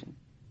illusion.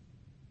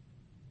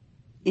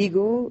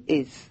 Ego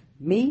is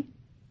me,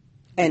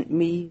 and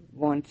me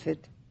wants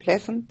it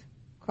pleasant,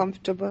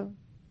 comfortable,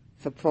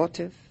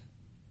 supportive,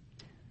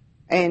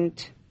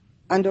 and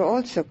under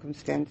all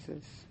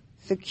circumstances,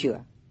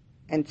 secure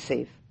and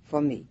safe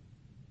for me.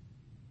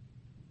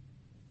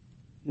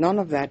 None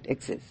of that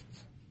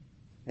exists.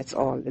 That's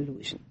all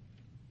illusion.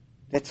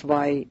 That's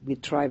why we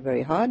try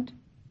very hard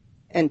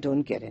and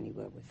don't get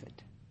anywhere with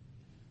it.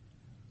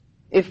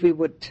 If we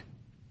would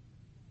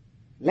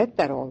let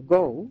that all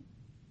go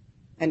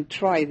and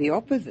try the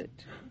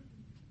opposite,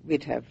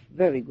 we'd have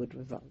very good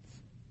results.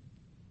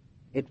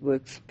 It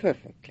works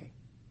perfectly,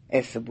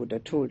 as the Buddha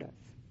told us.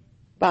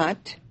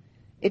 But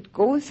it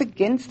goes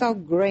against our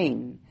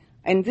grain,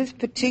 and this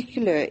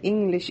particular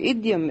English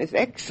idiom is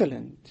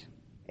excellent.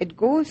 It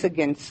goes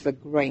against the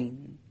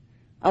grain.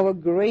 Our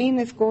grain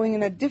is going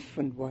in a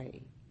different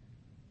way.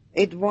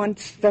 It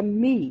wants the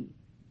me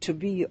to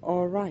be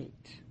all right.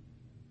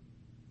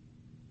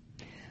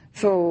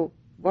 So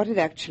what it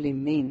actually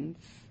means,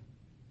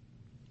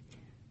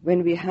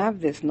 when we have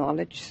this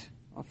knowledge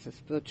of a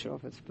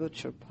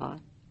spiritual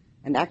path,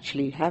 and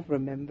actually have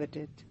remembered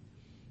it,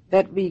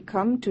 that we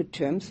come to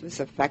terms with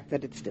the fact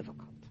that it's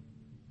difficult.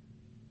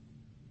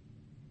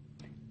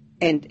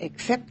 And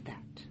accept that.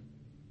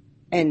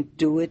 And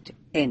do it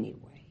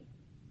anyway.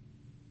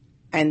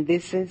 And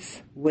this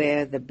is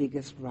where the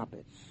biggest rub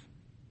is.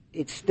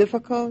 It's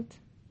difficult,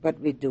 but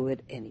we do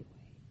it anyway.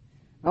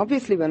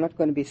 Obviously, we're not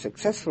going to be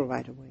successful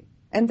right away.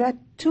 And that,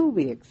 too,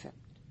 we accept.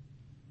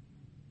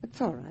 It's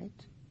all right.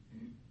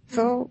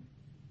 So,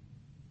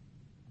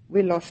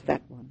 we lost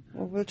that one.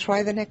 Well, we'll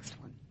try the next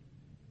one.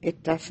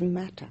 It doesn't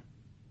matter.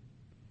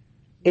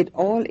 It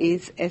all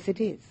is as it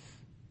is.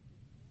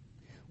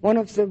 One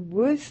of the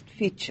worst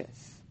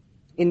features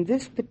in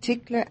this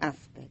particular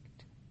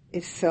aspect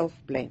is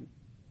self-blame.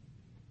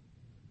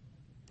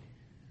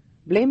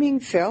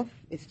 Blaming self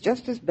is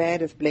just as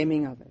bad as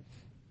blaming others.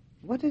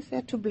 What is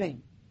there to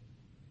blame?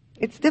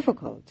 It's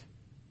difficult.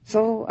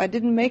 So I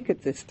didn't make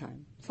it this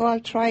time. So I'll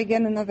try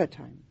again another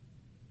time.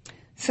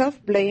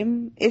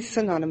 Self-blame is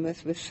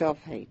synonymous with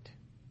self-hate,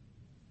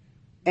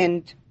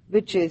 and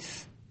which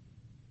is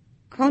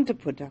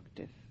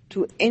counterproductive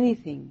to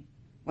anything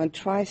one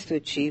tries to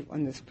achieve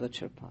on the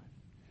spiritual path.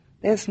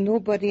 There's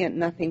nobody and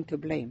nothing to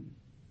blame.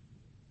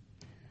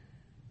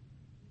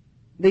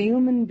 The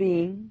human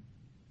being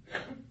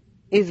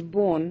is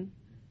born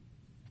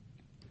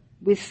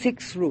with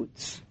 6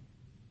 roots,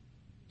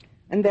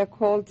 and they're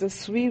called the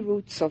 3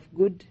 roots of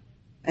good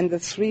and the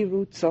 3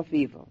 roots of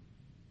evil.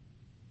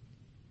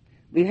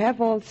 We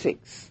have all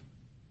 6.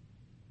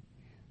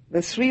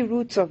 The 3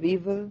 roots of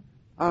evil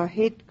are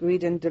hate,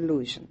 greed, and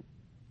delusion.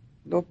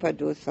 Lopa,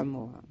 dosa,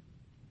 moha.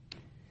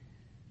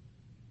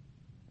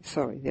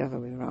 Sorry, the other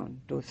way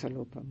around. Dosa,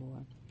 lopa,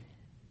 moha.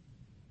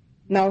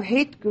 Now,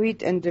 hate,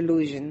 greed, and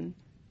delusion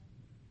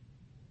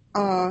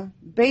are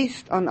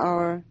based on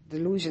our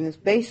delusion, is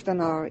based on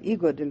our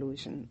ego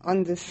delusion,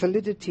 on the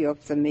solidity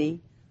of the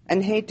me,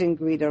 and hate and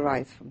greed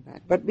arise from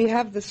that. But we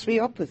have the 3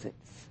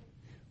 opposites.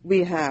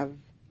 We have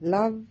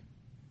love,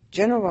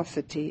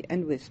 generosity,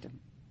 and wisdom.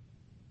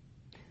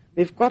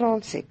 We've got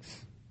all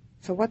 6.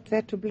 So what's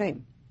there to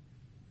blame?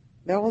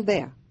 They're all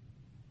there.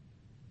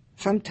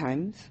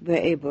 Sometimes we're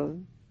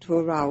able to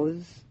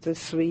arouse the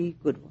 3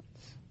 good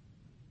ones.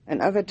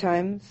 And other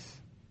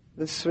times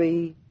the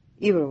 3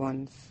 evil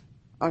ones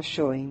are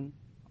showing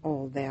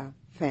all their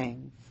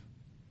fangs.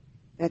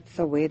 That's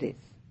the way it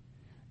is.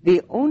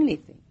 The only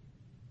thing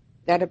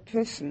that a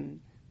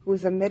person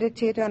who's a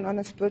meditator and on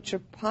a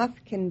spiritual path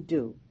can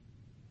do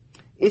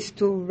is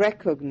to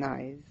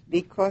recognize,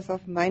 because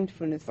of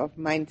mindfulness of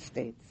mind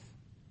states,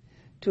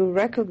 to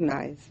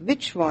recognize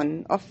which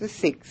one of the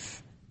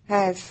 6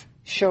 has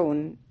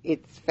shown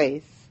its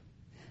face,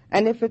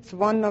 and if it's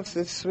one of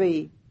the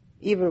 3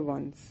 evil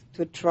ones,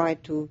 to try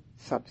to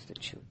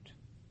substitute.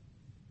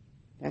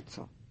 That's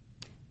all.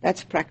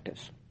 That's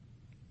practice.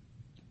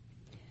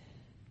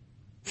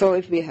 So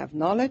if we have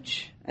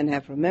knowledge and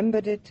have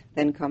remembered it,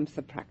 then comes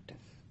the practice.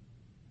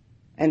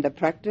 And the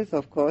practice,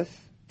 of course,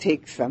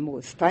 takes the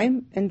most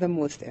time and the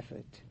most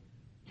effort.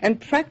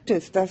 And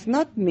practice does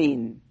not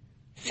mean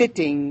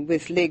sitting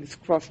with legs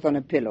crossed on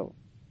a pillow.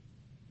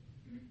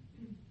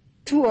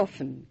 Too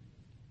often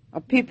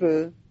are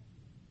people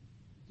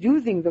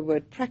using the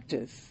word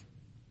practice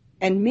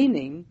and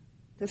meaning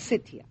to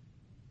sit here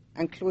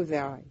and close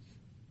their eyes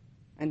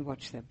and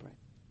watch their breath.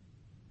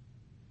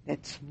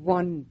 That's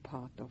one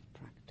part of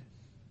practice,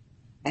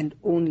 and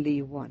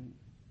only one.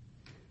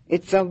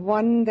 It's the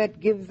one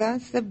that gives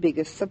us the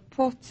biggest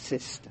support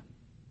system.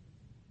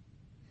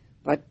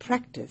 But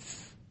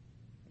practice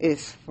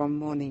is from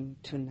morning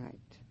to night,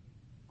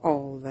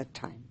 all the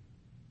time.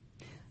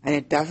 And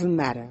it doesn't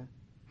matter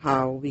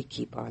how we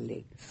keep our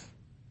legs.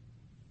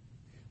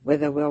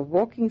 Whether we're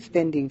walking,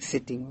 standing,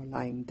 sitting, or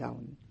lying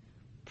down,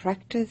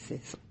 practice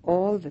is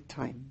all the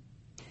time.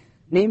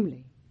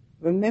 Namely,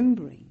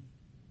 remembering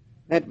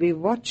that we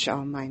watch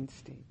our mind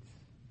states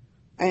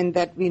and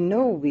that we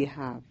know we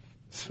have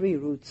 3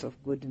 roots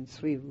of good and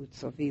 3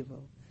 roots of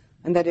evil,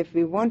 and that if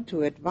we want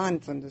to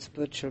advance on the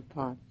spiritual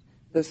path,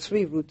 the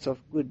 3 roots of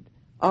good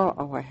are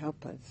our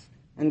helpers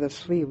and the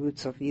 3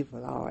 roots of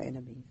evil are our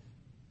enemies,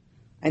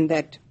 and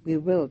that we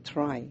will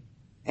try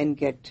and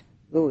get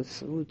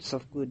those roots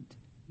of good,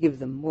 give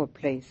them more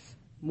place,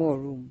 more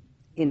room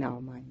in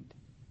our mind.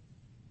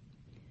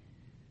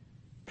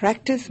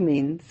 Practice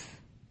means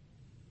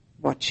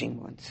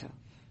watching oneself.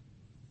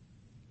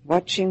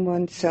 watching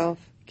oneself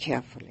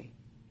carefully.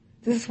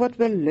 This is what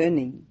we're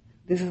learning.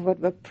 This is what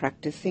we're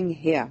practicing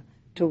here,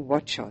 to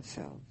watch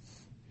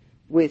ourselves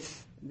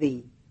with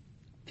the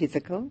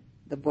physical,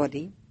 the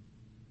body,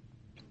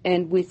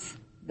 and with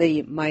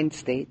the mind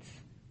states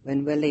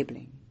when we're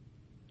labeling.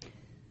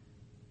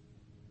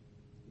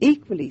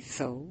 Equally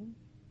so,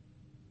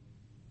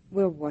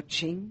 we're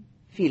watching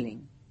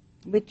feeling,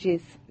 which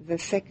is the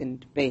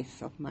second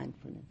base of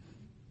mindfulness,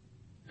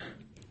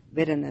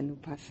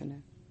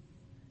 Vedananupassana.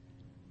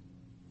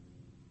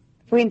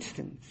 For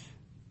instance,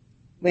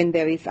 when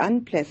there is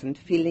unpleasant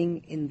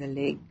feeling in the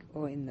leg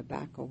or in the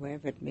back or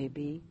wherever it may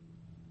be,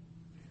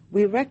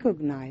 we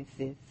recognize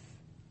this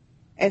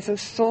as a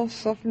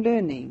source of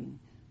learning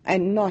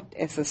and not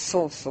as a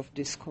source of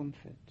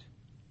discomfort.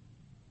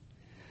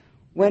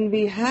 When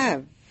we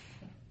have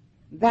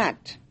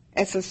that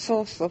as a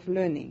source of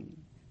learning,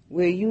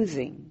 we're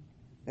using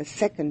the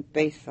second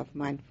base of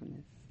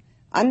mindfulness,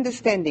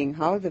 understanding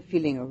how the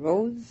feeling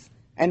arose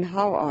and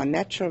how our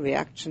natural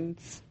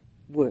reactions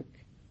work.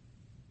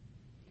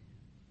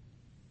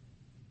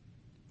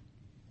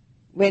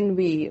 When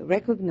we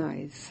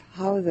recognize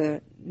how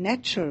the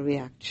natural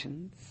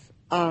reactions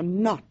are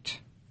not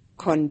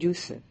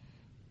conducive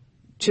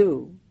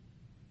to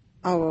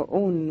our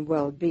own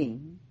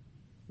well-being,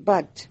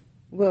 but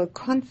will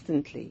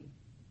constantly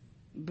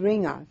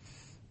bring us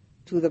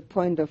to the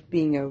point of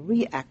being a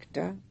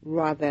reactor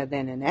rather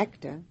than an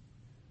actor,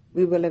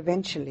 we will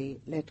eventually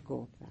let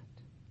go of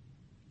that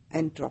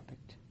and drop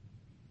it.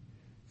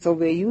 So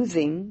we're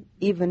using,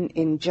 even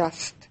in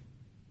just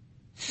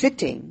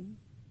sitting,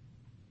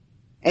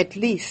 at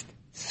least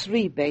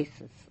 3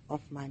 bases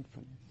of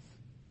mindfulness.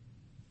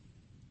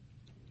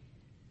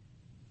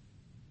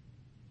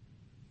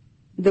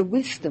 The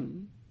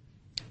wisdom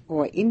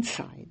or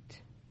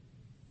insight,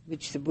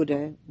 which the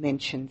Buddha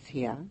mentions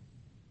here,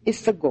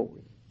 is the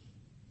goal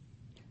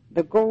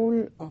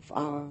of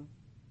our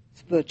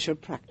spiritual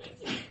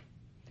practice,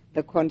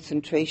 the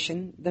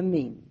concentration, the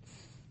means.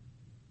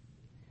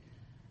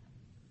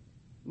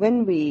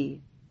 When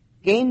we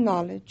gain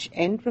knowledge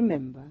and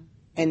remember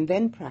and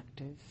then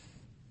practice,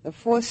 the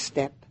 4th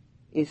step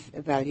is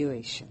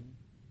evaluation.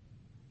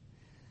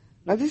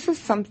 Now this is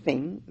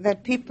something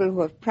that people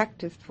who have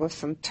practiced for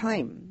some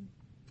time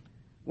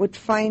would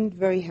find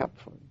very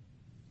helpful,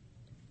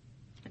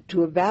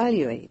 to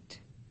evaluate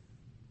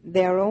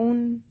their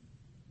own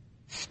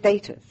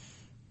status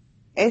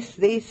as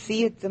they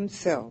see it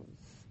themselves,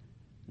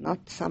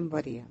 not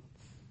somebody else.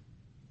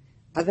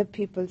 Other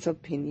people's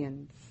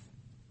opinions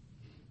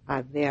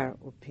are their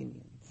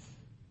opinions.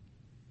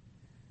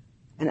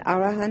 An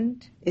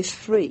arahant is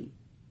free.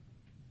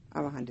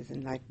 Arahant is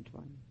enlightened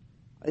one.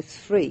 Is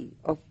free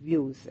of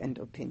views and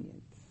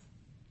opinions.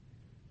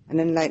 An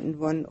enlightened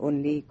one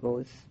only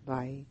goes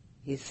by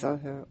his or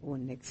her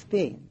own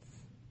experience.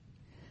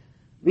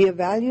 We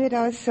evaluate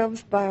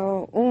ourselves by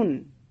our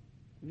own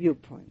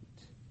viewpoint,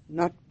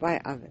 not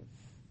by others.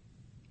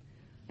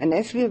 And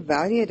as we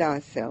evaluate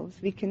ourselves,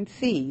 we can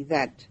see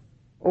that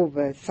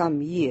over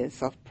some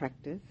years of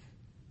practice,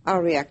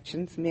 our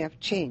reactions may have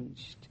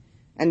changed,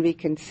 and we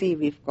can see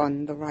we've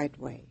gone the right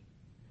way.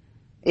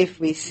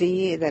 If we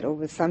see that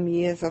over some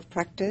years of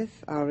practice,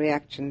 our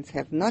reactions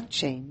have not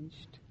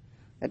changed,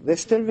 that we're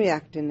still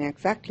reacting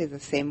exactly the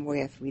same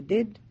way as we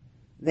did,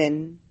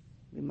 then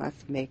we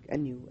must make a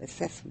new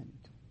assessment.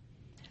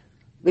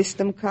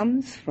 Wisdom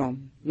comes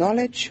from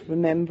knowledge,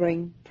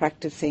 remembering,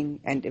 practicing,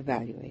 and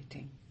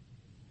evaluating.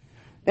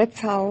 That's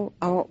how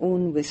our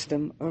own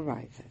wisdom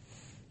arises.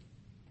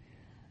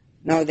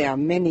 Now there are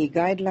many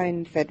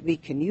guidelines that we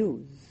can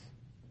use.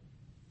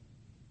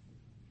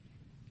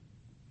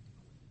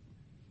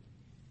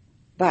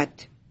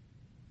 But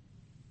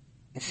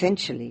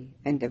essentially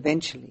and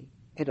eventually,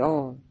 it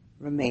all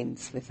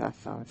remains with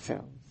us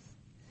ourselves.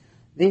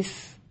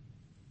 This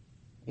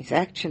is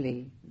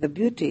actually the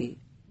beauty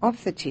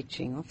of the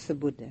teaching of the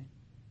Buddha,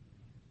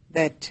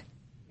 that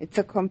it's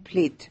a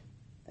complete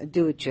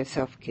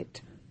do-it-yourself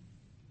kit.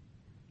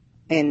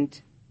 And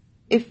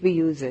if we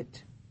use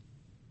it,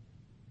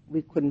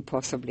 we couldn't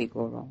possibly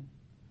go wrong,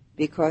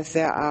 because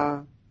there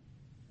are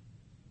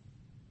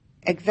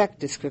exact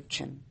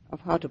description of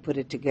how to put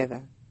it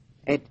together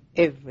at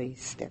every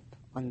step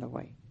on the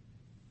way.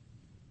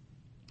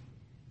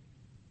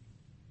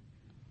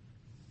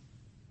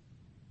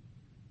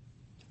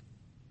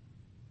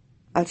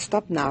 I'll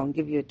stop now and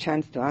give you a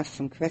chance to ask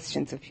some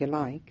questions if you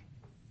like,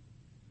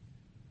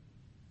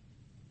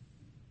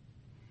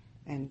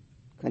 and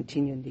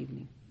continue in the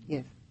evening.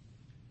 Yes?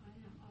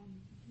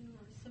 There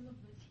are some of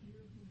us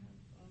here who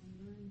have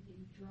learned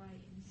the dry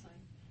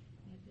insight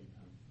method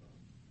of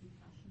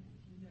Vipassana,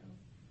 as you know.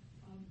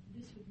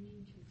 This would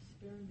mean to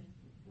experiment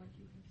with what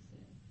you have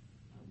said.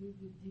 We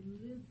would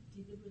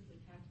deliberately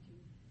have to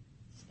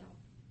stop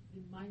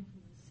the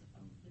mindfulness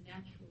of the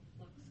natural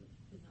flux of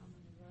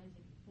phenomena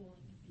rising and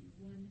falling and be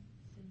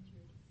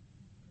one-centered.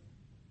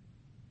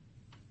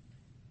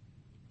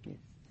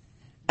 Yes,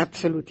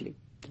 absolutely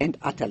and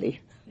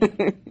utterly.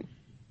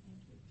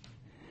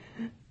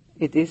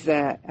 It is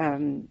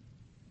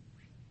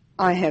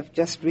I have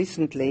just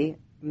recently,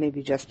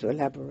 maybe just to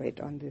elaborate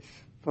on this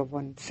for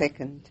 1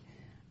 second,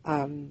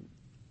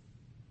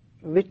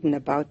 written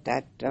about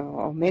that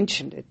or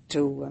mentioned it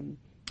to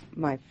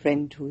my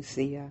friend who's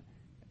the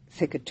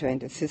secretary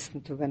and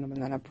assistant to Venerable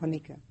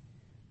Nanaponika.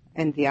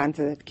 And the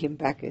answer that came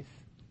back is,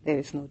 there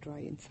is no dry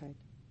inside.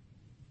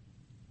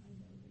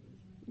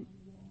 I know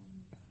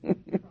there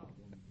is a long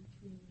problem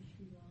between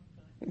Sri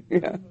Lanka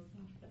and Burma about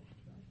that,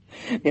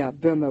 right? Yeah,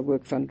 Burma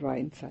works on dry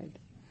inside.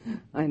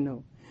 I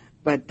know.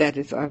 But that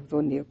is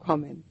only a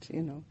comment,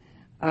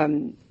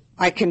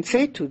 I can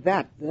say to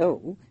that,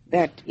 though,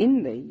 that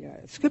in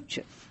the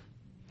scriptures,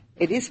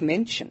 it is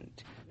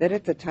mentioned that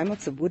at the time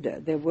of the Buddha,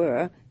 there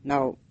were,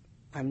 now,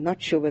 I'm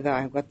not sure whether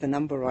I got the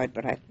number right,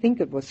 but I think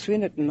it was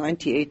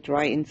 398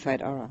 dry inside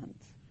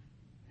arahants.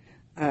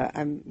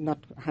 I'm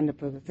not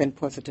 100%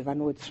 positive. I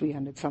know it's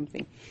 300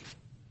 something.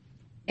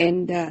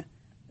 And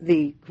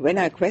when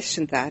I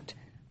questioned that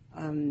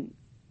in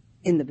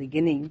the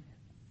beginning,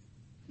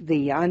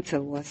 the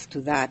answer was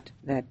to that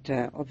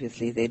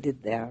obviously they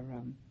did their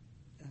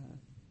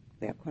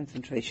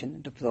concentration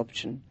and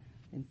absorption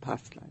in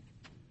past life.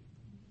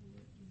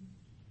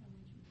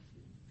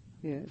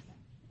 Yes.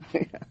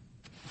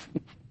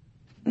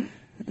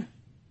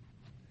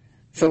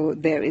 So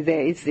there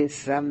is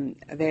this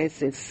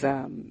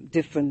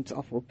difference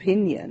of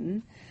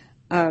opinion,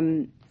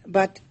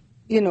 but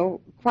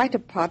quite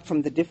apart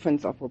from the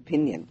difference of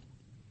opinion,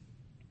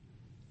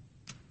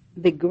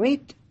 the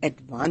great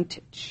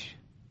advantage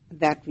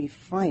that we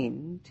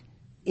find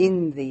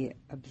in the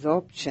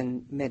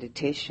absorption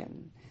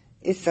meditation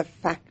is the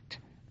fact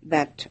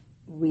that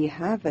we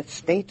have a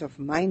state of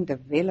mind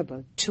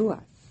available to us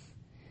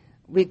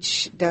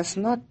which does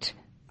not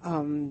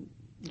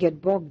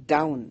get bogged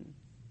down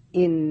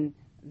in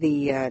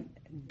the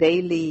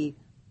daily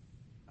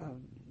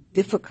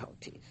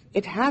difficulties.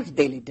 It has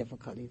daily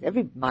difficulties.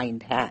 Every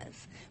mind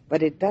has.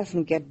 But it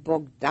doesn't get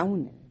bogged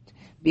down in it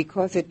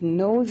because it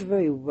knows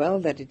very well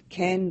that it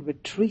can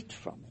retreat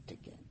from it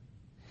again.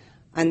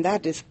 And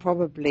that is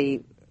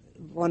probably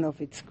one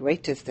of its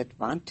greatest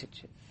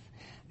advantages.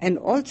 And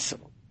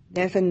also,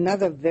 there's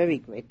another very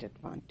great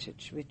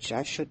advantage, which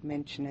I should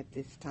mention at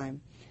this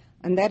time,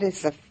 and that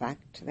is the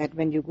fact that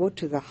when you go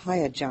to the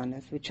higher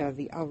jhanas, which are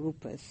the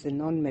arupas, the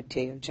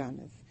non-material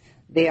jhanas,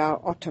 they are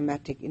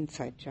automatic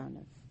insight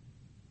jhanas.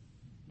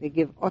 They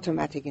give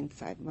automatic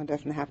insight. One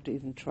doesn't have to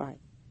even try.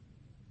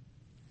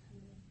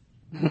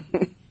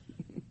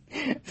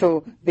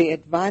 So the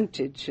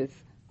advantages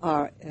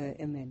are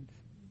immense.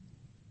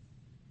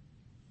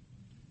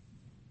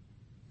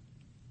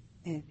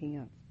 Anything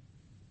else?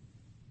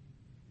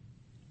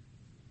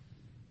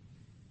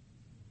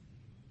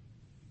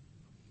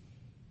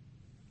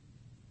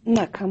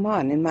 Now, come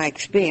on. In my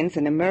experience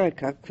in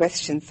America,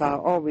 questions are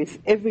always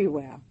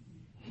everywhere.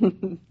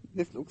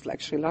 This looks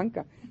like Sri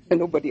Lanka, and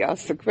nobody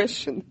asks a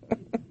question.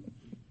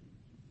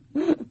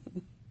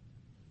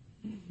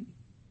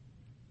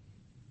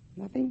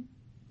 Nothing?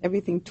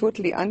 Everything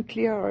totally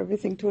unclear or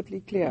everything totally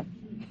clear?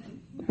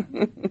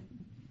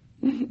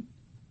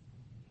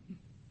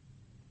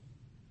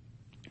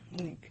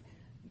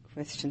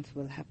 Questions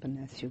will happen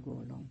as you go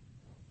along.